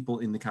more people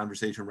in the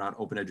conversation around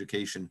open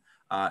education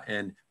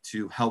and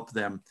to help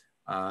them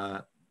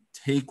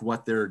take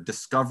what they're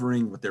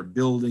discovering, what they're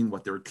building,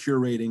 what they're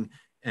curating,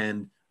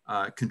 and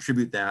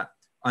contribute that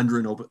under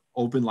an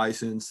open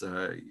license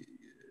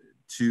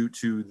to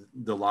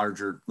the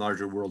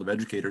larger world of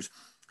educators.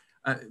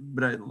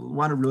 But I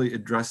want to really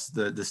address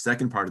the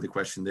second part of the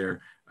question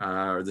there,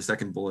 or the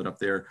second bullet up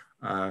there.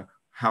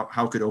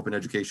 How could open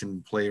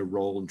education play a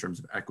role in terms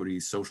of equity,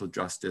 social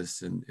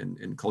justice,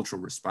 and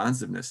cultural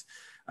responsiveness?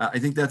 I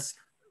think that's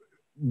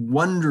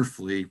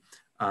wonderfully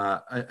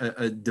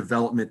a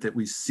development that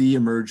we see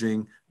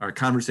emerging, or a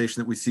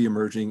conversation that we see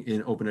emerging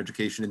in open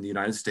education in the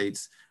United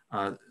States.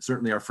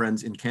 Certainly our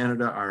friends in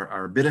Canada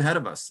are a bit ahead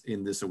of us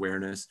in this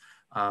awareness.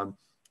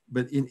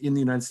 But in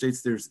the United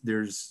States,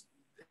 there's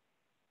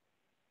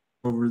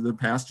over the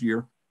past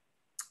year,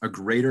 a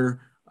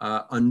greater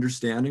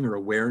understanding or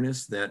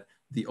awareness that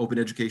the open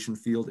education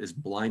field is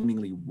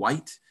blindingly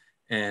white,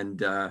 and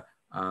that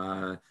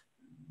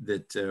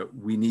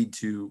we need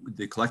to,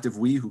 the collective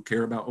we who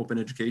care about open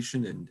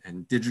education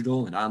and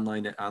digital and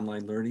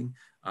online learning,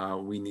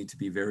 we need to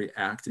be very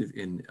active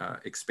in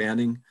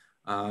expanding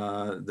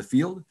the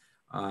field,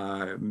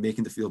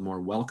 making the field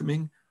more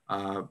welcoming,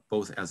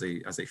 both as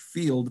a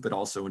field, but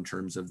also in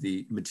terms of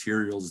the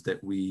materials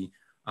that we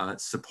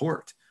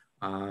support.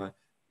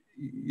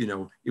 You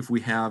know, if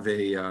we have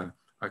a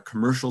a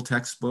commercial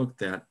textbook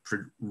that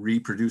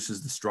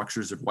reproduces the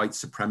structures of white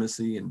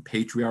supremacy and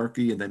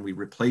patriarchy, and then we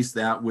replace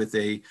that with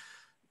a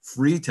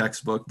free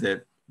textbook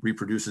that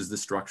reproduces the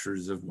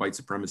structures of white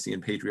supremacy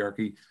and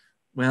patriarchy,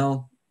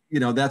 well, you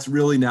know, that's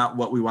really not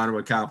what we want to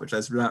accomplish.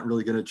 That's not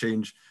really going to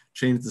change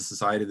the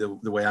society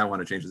the way I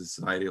want to change the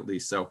society, at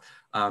least. So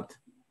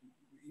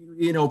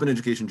in open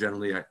education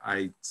generally,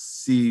 I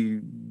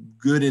see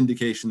good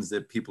indications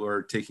that people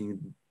are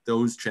taking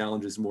those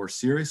challenges more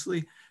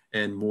seriously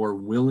and more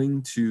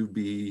willing to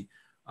be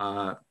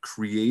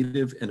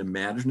creative and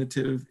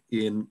imaginative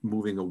in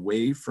moving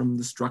away from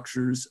the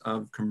structures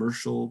of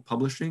commercial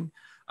publishing,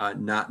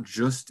 not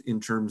just in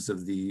terms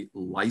of the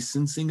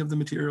licensing of the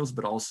materials,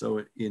 but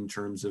also in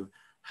terms of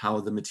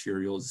how the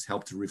materials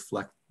help to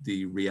reflect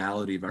the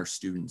reality of our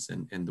students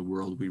and the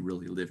world we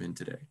really live in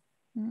today.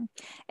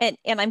 Mm-hmm.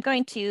 And I'm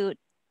going to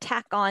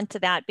tack on to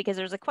that because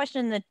there's a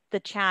question in the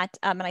chat,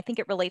 and I think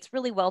it relates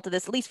really well to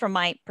this, at least from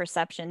my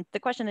perception. The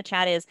question in the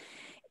chat is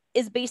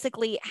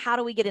basically, how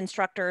do we get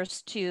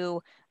instructors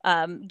to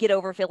get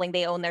over feeling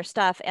they own their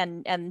stuff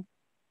and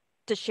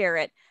to share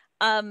it?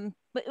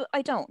 But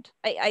I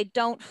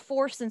don't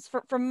force,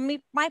 from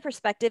my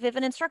perspective, if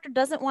an instructor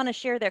doesn't want to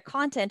share their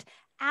content,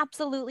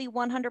 absolutely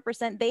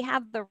 100%, they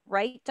have the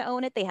right to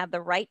own it. They have the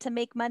right to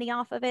make money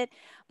off of it.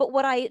 But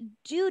what I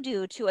do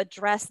to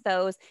address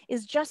those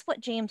is just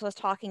what James was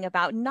talking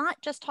about, not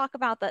just talk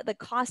about the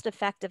cost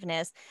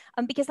effectiveness,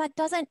 because that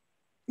doesn't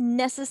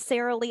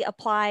necessarily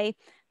apply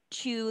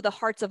to the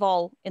hearts of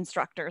all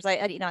instructors.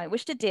 I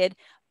wished it did,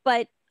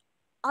 but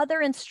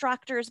other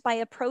instructors, by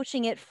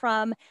approaching it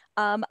from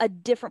from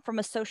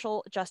a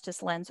social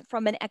justice lens,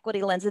 from an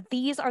equity lens,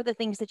 these are the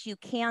things that you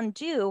can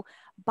do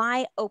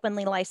by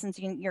openly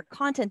licensing your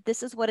content.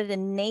 This is what it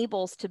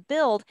enables to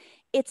build.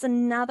 It's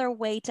another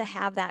way to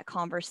have that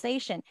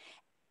conversation.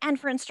 And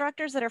for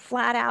instructors that are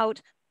flat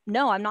out,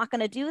 no, I'm not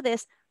going to do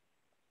this,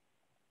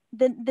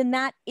 then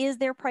that is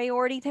their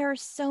priority. There are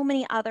so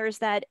many others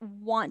that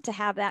want to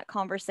have that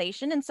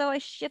conversation. And so I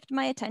shift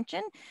my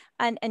attention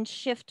and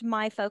shift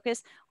my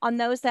focus on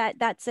those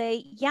that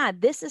say, yeah,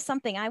 this is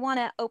something I want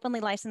to openly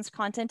license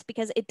content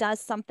because it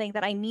does something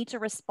that I need to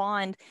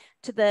respond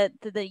to the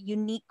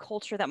unique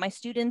culture that my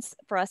students,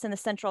 for us in the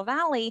Central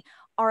Valley,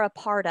 are a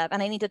part of.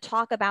 And I need to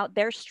talk about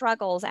their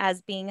struggles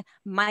as being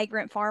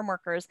migrant farm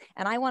workers.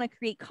 And I want to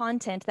create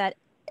content that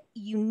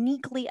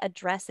uniquely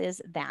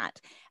addresses that.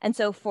 And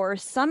so for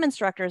some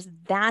instructors,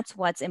 that's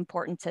what's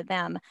important to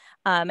them.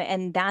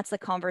 And that's the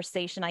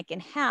conversation I can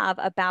have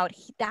about,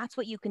 that's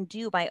what you can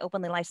do by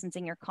openly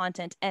licensing your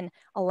content and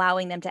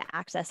allowing them to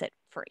access it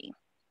free.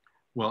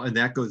 Well, and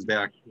that goes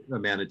back,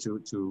 Amanda,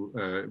 to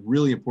a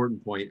really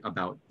important point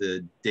about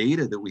the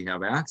data that we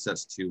have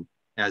access to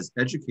as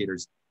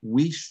educators.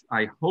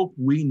 I hope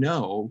we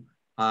know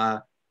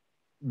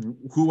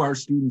who our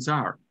students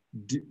are.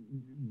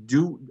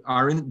 Do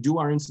our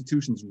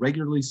institutions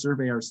regularly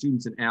survey our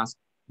students and ask,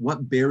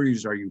 what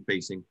barriers are you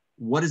facing?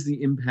 What is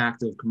the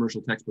impact of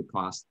commercial textbook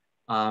costs?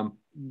 Do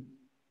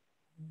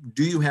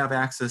you have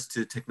access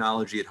to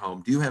technology at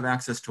home? Do you have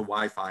access to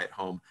Wi-Fi at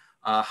home?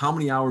 How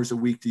many hours a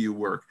week do you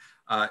work?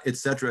 Et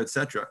cetera, et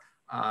cetera.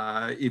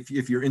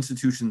 If your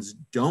institutions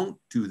don't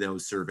do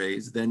those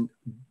surveys, then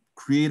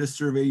create a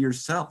survey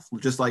yourself,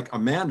 just like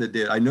Amanda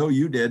did. I know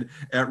you did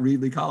at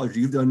Reedley College.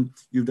 You've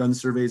done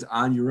surveys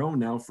on your own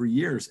now for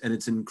years, and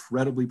it's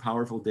incredibly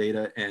powerful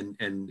data. And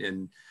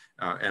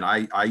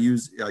I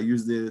use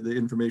the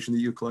information that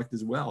you collect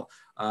as well.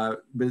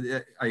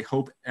 But I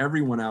hope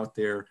everyone out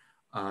there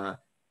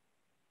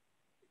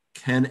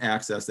can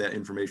access that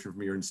information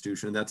from your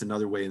institution. And that's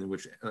another way in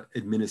which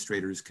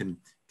administrators can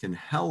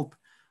help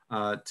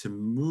to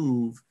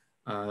move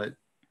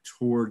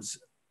towards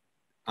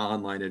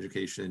online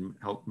education,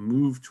 help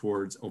move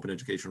towards open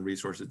educational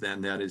resources, then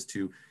that is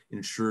to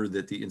ensure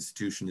that the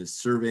institution is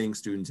surveying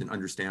students and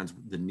understands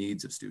the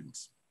needs of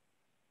students.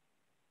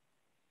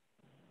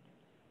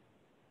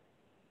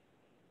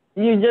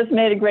 You just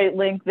made a great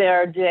link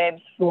there,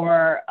 James,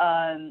 for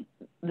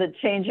the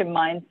change in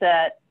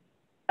mindset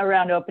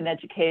around open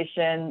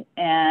education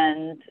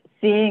and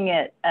seeing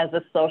it as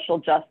a social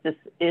justice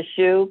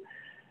issue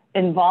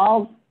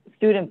involves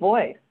student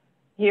voice,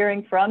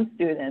 hearing from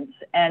students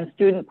and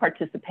student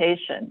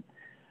participation.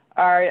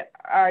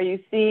 Are you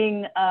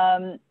seeing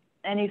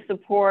any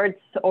supports,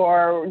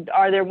 or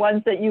are there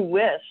ones that you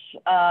wish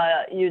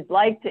you'd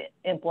like to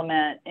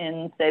implement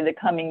in, say, the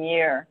coming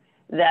year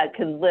that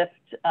could lift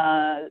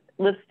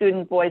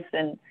student voice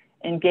and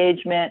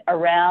engagement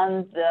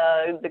around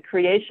the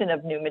creation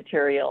of new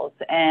materials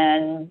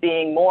and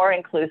being more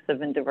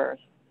inclusive and diverse?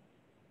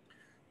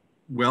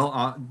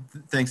 Well,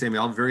 thanks, Amy.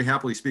 I'll very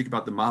happily speak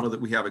about the model that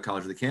we have at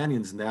College of the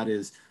Canyons, and that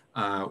is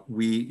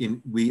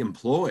we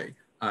employ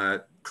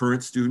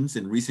current students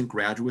and recent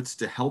graduates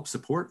to help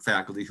support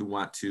faculty who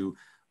want to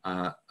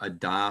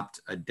adopt,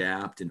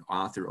 adapt, and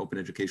author open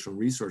educational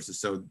resources.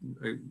 So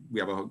we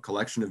have a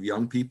collection of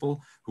young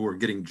people who are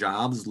getting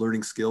jobs,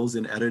 learning skills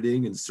in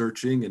editing and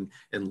searching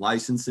and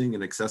licensing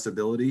and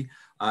accessibility.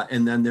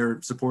 And then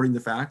they're supporting the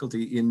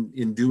faculty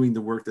in doing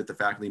the work that the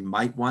faculty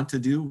might want to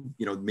do.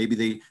 You know,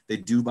 maybe they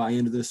do buy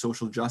into the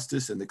social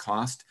justice and the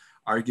cost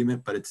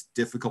argument, but it's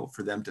difficult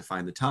for them to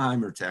find the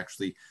time or to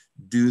actually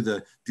do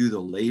the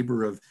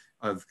labor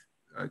of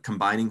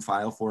combining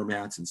file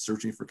formats and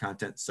searching for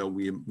content. So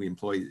we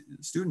employ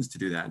students to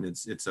do that. And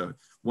it's a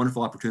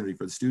wonderful opportunity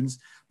for the students.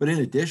 But in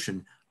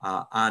addition,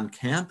 on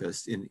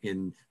campus,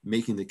 in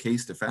making the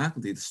case to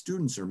faculty, the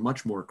students are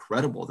much more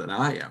credible than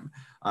I am.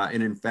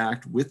 And in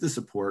fact, with the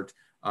support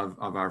of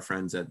our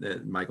friends at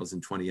the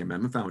Michelson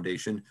 20mm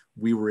Foundation,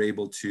 we were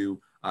able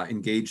to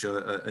engage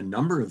a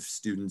number of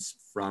students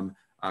from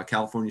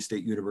California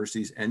State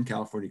Universities and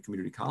California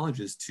community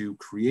colleges to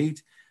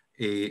create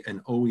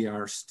an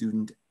OER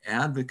student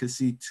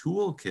advocacy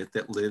toolkit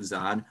that lives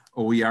on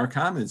OER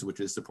Commons,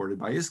 which is supported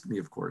by ISKME,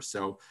 of course.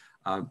 So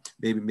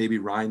maybe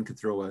Ryan could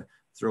throw a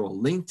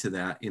link to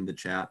that in the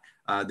chat.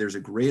 There's a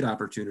great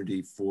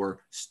opportunity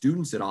for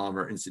students at all of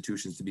our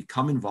institutions to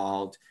become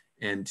involved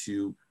and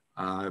to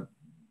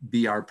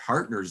be our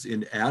partners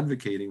in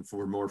advocating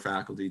for more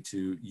faculty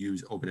to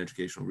use open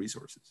educational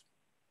resources.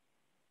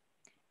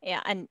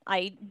 Yeah, and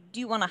I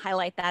do want to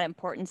highlight that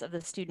importance of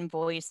the student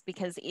voice,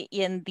 because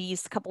in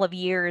these couple of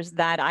years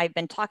that I've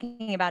been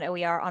talking about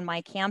OER on my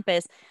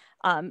campus,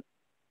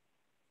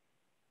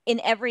 in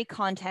every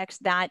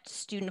context, that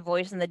student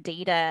voice and the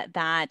data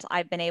that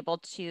I've been able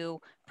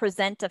to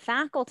present to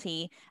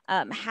faculty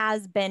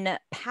has been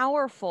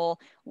powerful.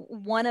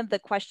 One of the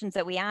questions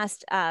that we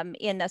asked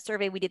in a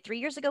survey we did 3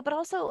 years ago, but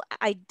also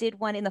I did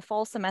one in the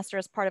fall semester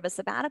as part of a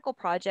sabbatical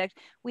project,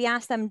 we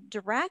asked them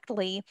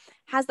directly,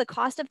 has the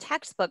cost of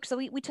textbooks, so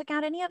we took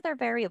out any of their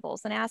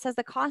variables and asked, has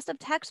the cost of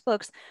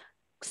textbooks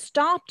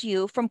stopped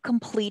you from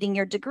completing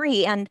your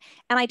degree? And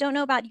I don't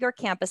know about your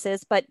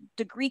campuses, but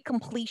degree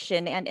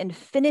completion and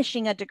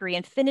finishing a degree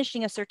and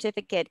finishing a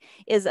certificate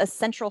is a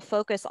central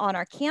focus on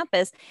our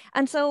campus.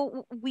 And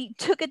so we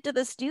took it to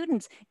the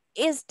students.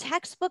 Is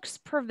textbooks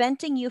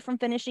preventing you from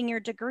finishing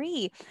your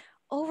degree?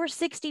 Over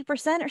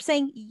 60% are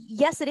saying,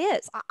 yes, it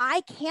is.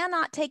 I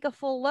cannot take a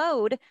full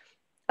load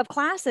of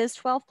classes,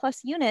 12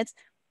 plus units,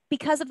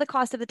 because of the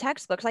cost of the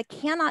textbooks. I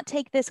cannot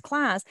take this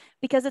class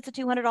because it's a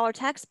 $200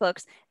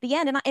 textbooks, the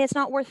end, and it's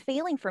not worth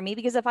failing for me,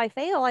 because if I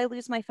fail, I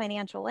lose my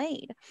financial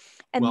aid.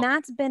 And well,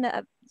 that's been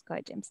a, go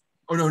ahead, James.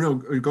 Oh, no,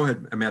 go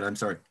ahead, Amanda, I'm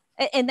sorry.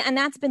 And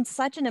that's been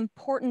such an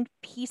important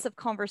piece of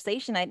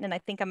conversation, and I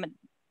think I'm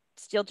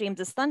steal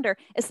James's thunder,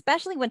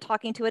 especially when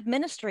talking to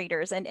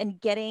administrators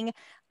and getting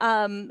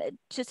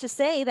just to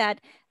say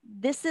that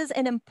this is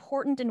an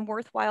important and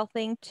worthwhile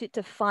thing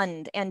to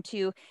fund and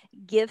to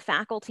give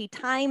faculty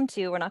time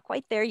to. We're not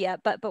quite there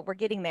yet, but we're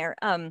getting there.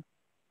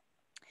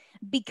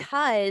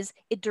 Because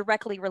it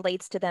directly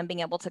relates to them being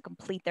able to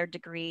complete their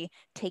degree,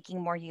 taking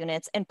more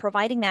units, and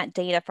providing that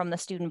data from the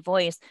student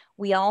voice.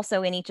 We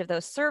also, in each of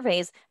those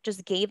surveys,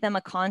 just gave them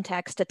a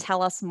context to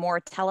tell us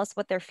more, tell us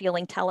what they're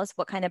feeling, tell us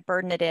what kind of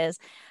burden it is.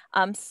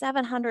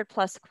 700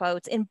 plus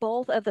quotes in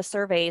both of the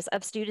surveys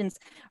of students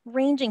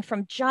ranging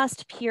from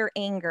just pure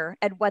anger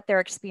at what they're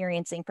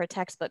experiencing for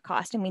textbook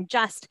cost. I mean,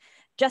 just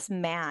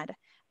mad.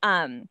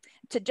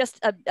 To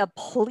just a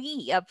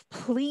plea of,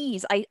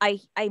 please,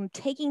 I'm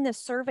taking this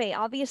survey.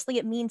 Obviously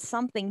it means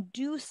something,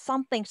 do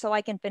something so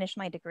I can finish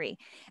my degree.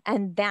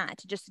 And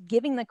that, just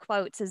giving the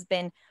quotes, has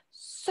been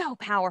so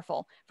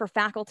powerful for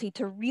faculty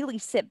to really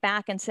sit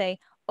back and say,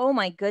 oh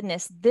my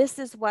goodness, this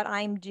is what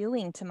I'm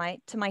doing to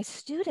my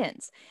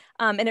students.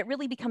 And it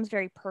really becomes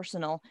very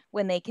personal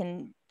when they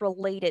can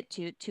relate it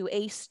to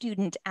a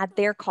student at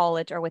their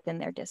college or within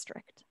their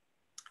district.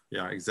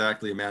 Yeah,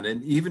 exactly, Amanda.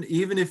 And even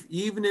if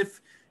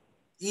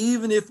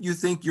you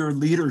think your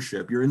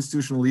leadership, your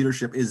institutional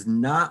leadership, is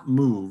not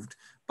moved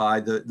by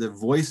the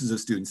voices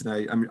of students,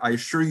 and I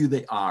assure you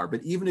they are,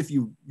 but even if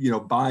you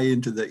buy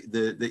into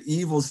the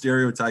evil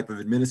stereotype of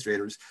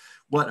administrators,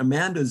 what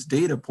Amanda's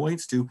data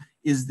points to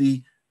is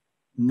the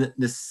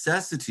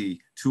necessity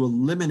to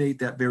eliminate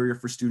that barrier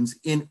for students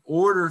in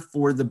order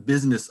for the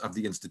business of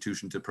the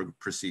institution to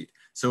proceed.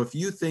 So if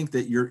you think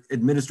that your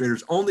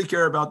administrators only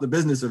care about the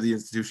business of the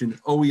institution,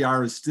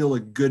 OER is still a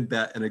good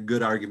bet and a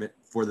good argument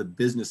for the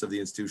business of the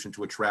institution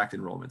to attract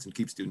enrollments and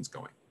keep students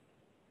going.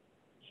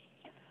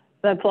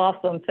 That's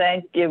awesome.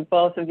 Thank you,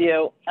 both of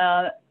you.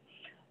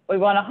 We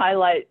want to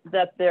highlight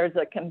that there's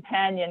a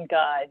companion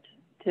guide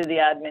to the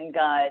admin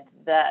guide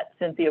that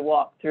Cynthia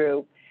walked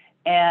through,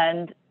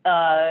 and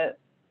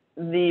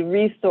the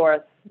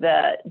resource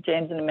that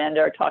James and Amanda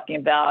are talking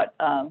about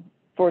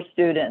for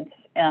students,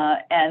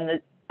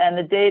 and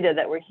the data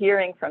that we're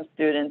hearing from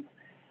students,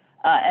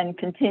 and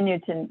continue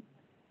to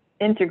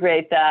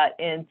integrate that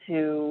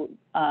into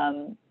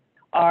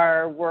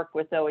our work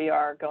with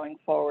OER going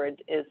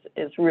forward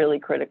is really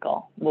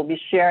critical. We'll be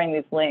sharing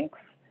these links.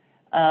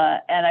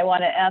 And I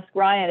want to ask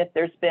Ryan if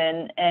there's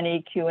been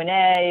any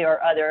Q&A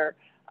or other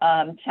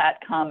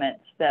chat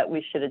comments that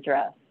we should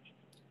address.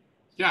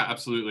 Yeah,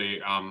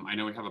 absolutely. I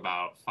know we have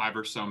about 5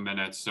 or so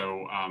minutes.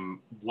 So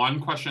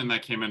one question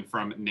that came in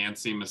from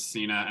Nancy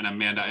Messina, and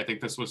Amanda, I think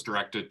this was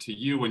directed to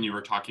you when you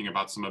were talking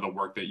about some of the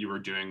work that you were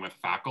doing with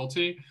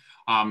faculty.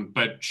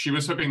 But she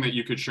was hoping that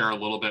you could share a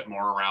little bit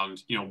more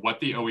around, what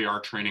the OER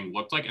training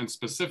looked like, and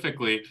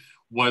specifically,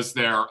 was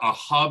there a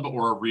hub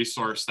or a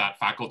resource that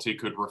faculty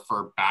could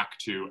refer back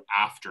to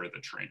after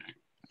the training?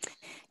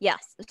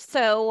 Yes.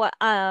 So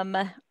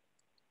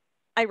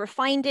I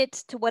refined it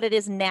to what it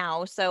is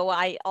now. So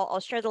I'll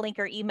share the link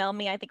or email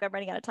me. I think I'm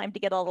running out of time to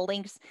get all the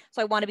links.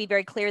 So I want to be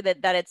very clear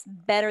that it's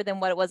better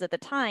than what it was at the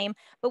time.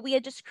 But we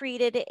had just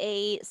created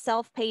a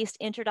self-paced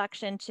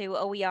introduction to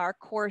OER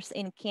course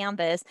in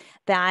Canvas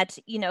that,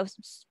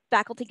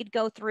 faculty could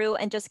go through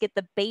and just get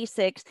the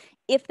basics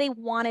if they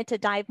wanted to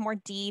dive more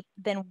deep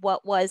than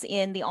what was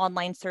in the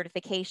online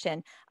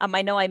certification.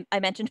 I know I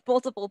mentioned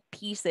multiple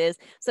pieces.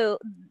 So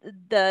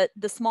the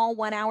small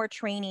 1-hour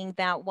training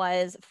that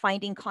was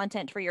finding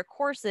content for your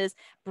courses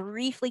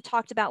briefly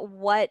talked about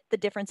what the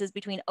difference is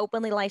between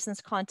openly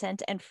licensed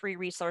content and free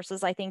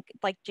resources. I think,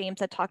 like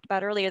James had talked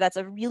about earlier, that's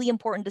a really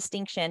important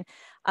distinction.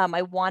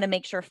 I want to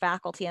make sure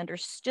faculty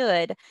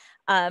understood.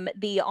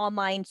 The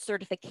online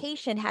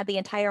certification had the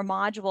entire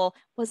module,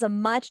 was a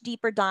much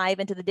deeper dive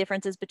into the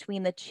differences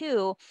between the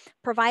two,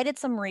 provided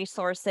some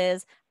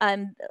resources,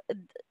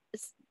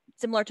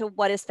 similar to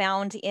what is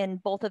found in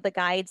both of the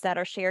guides that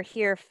are shared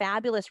here,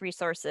 fabulous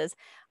resources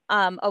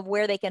of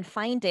where they can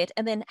find it,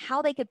 and then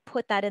how they could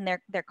put that in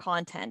their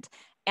content.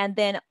 And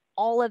then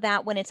all of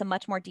that went into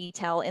much more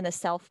detail in the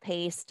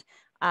self-paced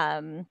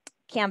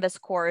Canvas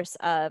course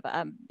of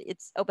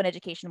it's Open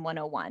Education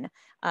 101.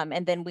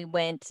 And then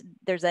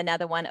there's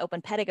another one,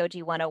 Open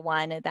Pedagogy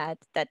 101,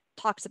 that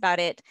talks about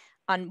it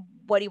on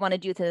what do you want to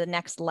do to the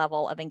next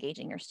level of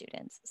engaging your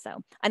students.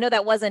 So I know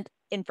that wasn't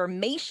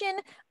information,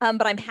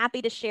 but I'm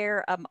happy to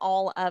share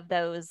all of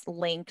those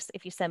links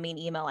if you send me an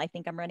email. I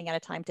think I'm running out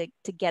of time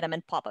to get them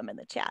and pop them in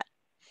the chat.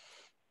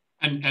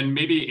 And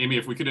maybe, Amy,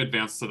 if we could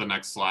advance to the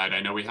next slide. I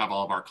know we have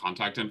all of our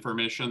contact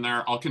information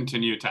there. I'll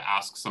continue to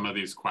ask some of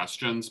these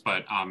questions,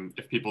 but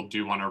if people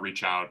do want to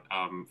reach out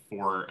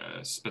for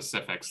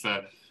specifics.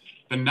 The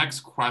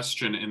next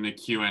question in the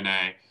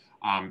Q&A,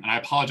 and I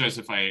apologize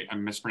if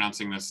I'm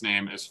mispronouncing this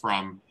name, is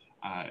from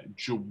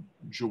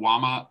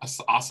Juwama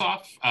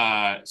Asaf.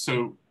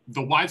 So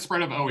the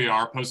widespread of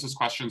OER poses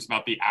questions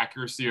about the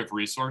accuracy of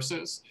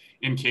resources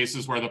in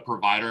cases where the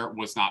provider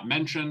was not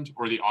mentioned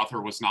or the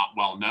author was not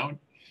well known.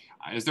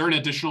 Is there an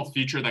additional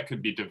feature that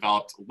could be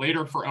developed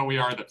later for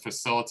OER that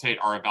facilitate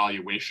our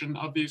evaluation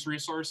of these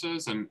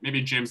resources? And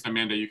maybe James and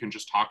Amanda, you can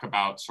just talk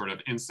about sort of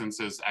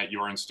instances at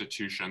your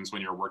institutions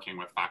when you're working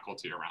with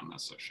faculty around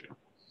this issue.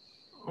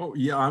 Oh,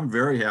 yeah, I'm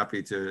very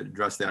happy to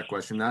address that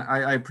question.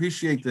 I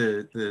appreciate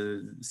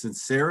the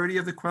sincerity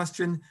of the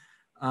question,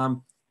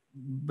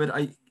 but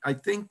I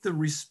think the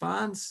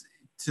response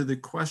to the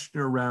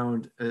question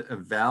around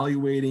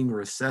evaluating or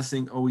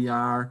assessing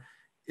OER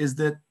is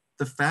that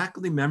the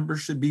faculty member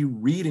should be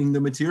reading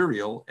the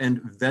material and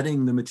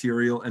vetting the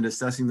material and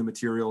assessing the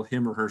material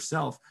him or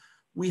herself.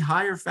 We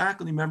hire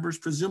faculty members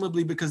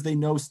presumably because they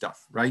know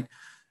stuff, right?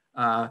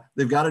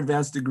 They've got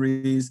advanced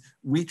degrees.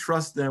 We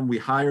trust them, we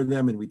hire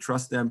them, and we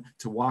trust them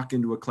to walk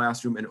into a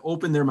classroom and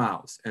open their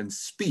mouths and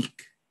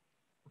speak,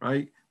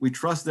 right? We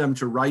trust them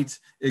to write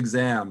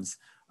exams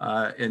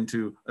and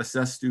to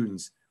assess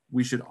students.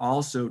 We should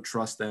also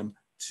trust them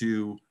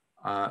to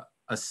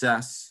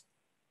assess,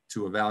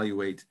 to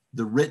evaluate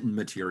the written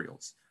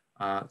materials.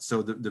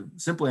 So the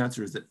simple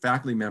answer is that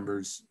faculty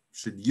members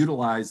should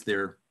utilize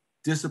their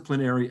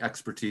disciplinary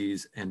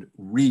expertise and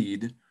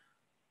read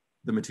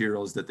the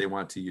materials that they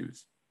want to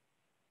use.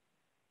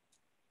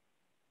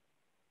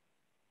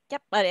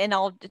 Yep, and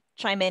I'll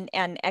chime in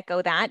and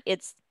echo that.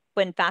 It's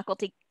when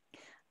faculty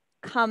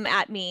come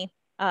at me,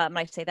 and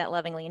I say that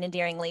lovingly and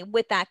endearingly,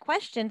 with that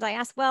questions, I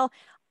ask, well,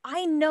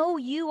 I know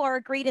you are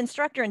a great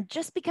instructor, and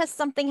just because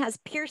something has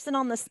Pearson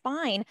on the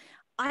spine,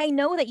 I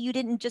know that you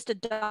didn't just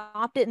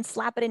adopt it and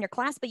slap it in your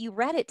class, but you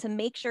read it to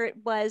make sure it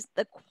was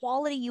the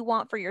quality you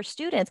want for your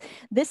students.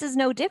 This is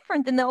no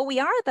different than the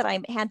OER that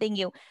I'm handing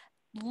you.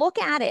 Look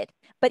at it.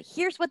 But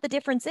here's what the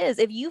difference is.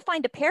 If you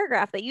find a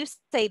paragraph that you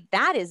say,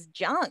 that is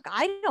junk,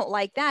 I don't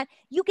like that,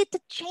 you get to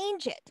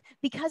change it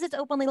because it's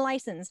openly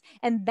licensed.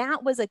 And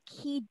that was a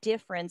key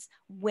difference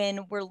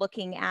when we're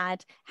looking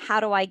at how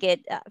do I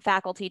get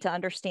faculty to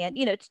understand,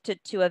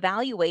 to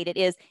evaluate it,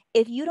 is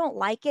if you don't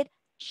like it,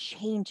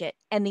 change it.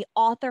 And the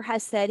author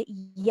has said,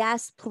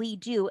 yes, please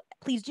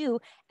do,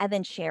 and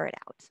then share it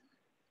out.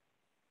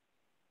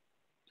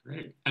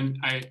 Great. And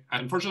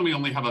unfortunately, we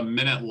only have a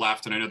minute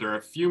left, and I know there are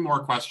a few more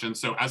questions.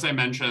 So as I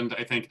mentioned,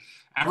 I think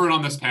everyone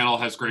on this panel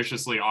has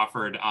graciously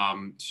offered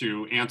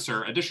to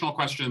answer additional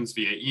questions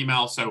via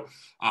email. So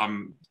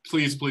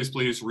please, please,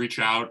 please reach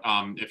out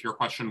if your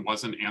question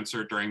wasn't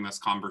answered during this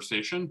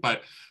conversation.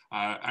 But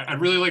I'd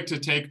really like to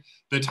take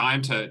the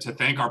time to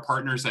thank our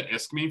partners at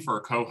ISKME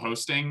for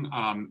co-hosting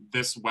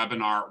this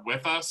webinar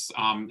with us.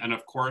 And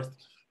of course,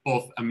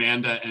 both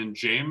Amanda and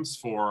James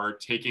for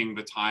taking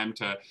the time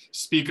to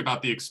speak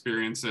about the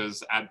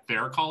experiences at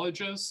their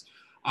colleges.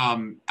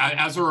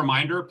 As a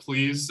reminder,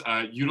 please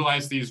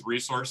utilize these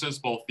resources,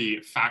 both the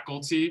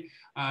faculty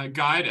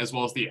guide as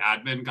well as the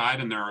admin guide,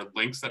 and there are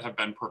links that have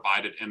been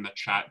provided in the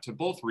chat to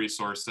both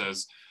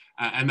resources.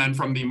 And then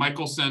from the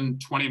Michelson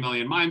 20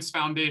 Million Minds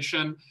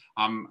Foundation,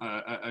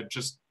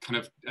 just kind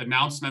of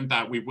announcement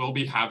that we will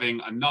be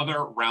having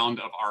another round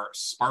of our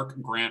Spark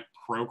Grant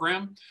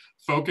program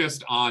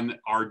focused on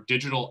our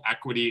digital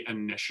equity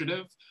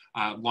initiative,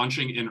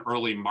 launching in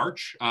early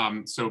March.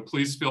 So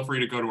please feel free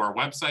to go to our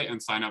website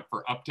and sign up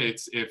for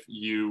updates if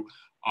you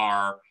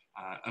are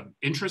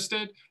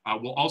interested.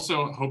 We're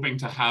also hoping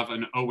to have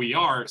an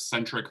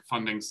OER-centric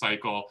funding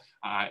cycle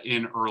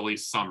in early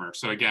summer.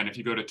 So again, if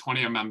you go to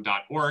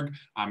 20mm.org,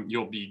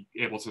 you'll be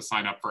able to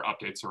sign up for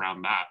updates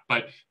around that.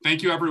 But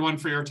thank you everyone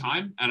for your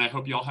time, and I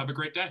hope you all have a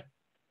great day.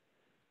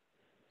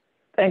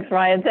 Thanks,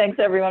 Ryan. Thanks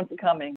everyone for coming.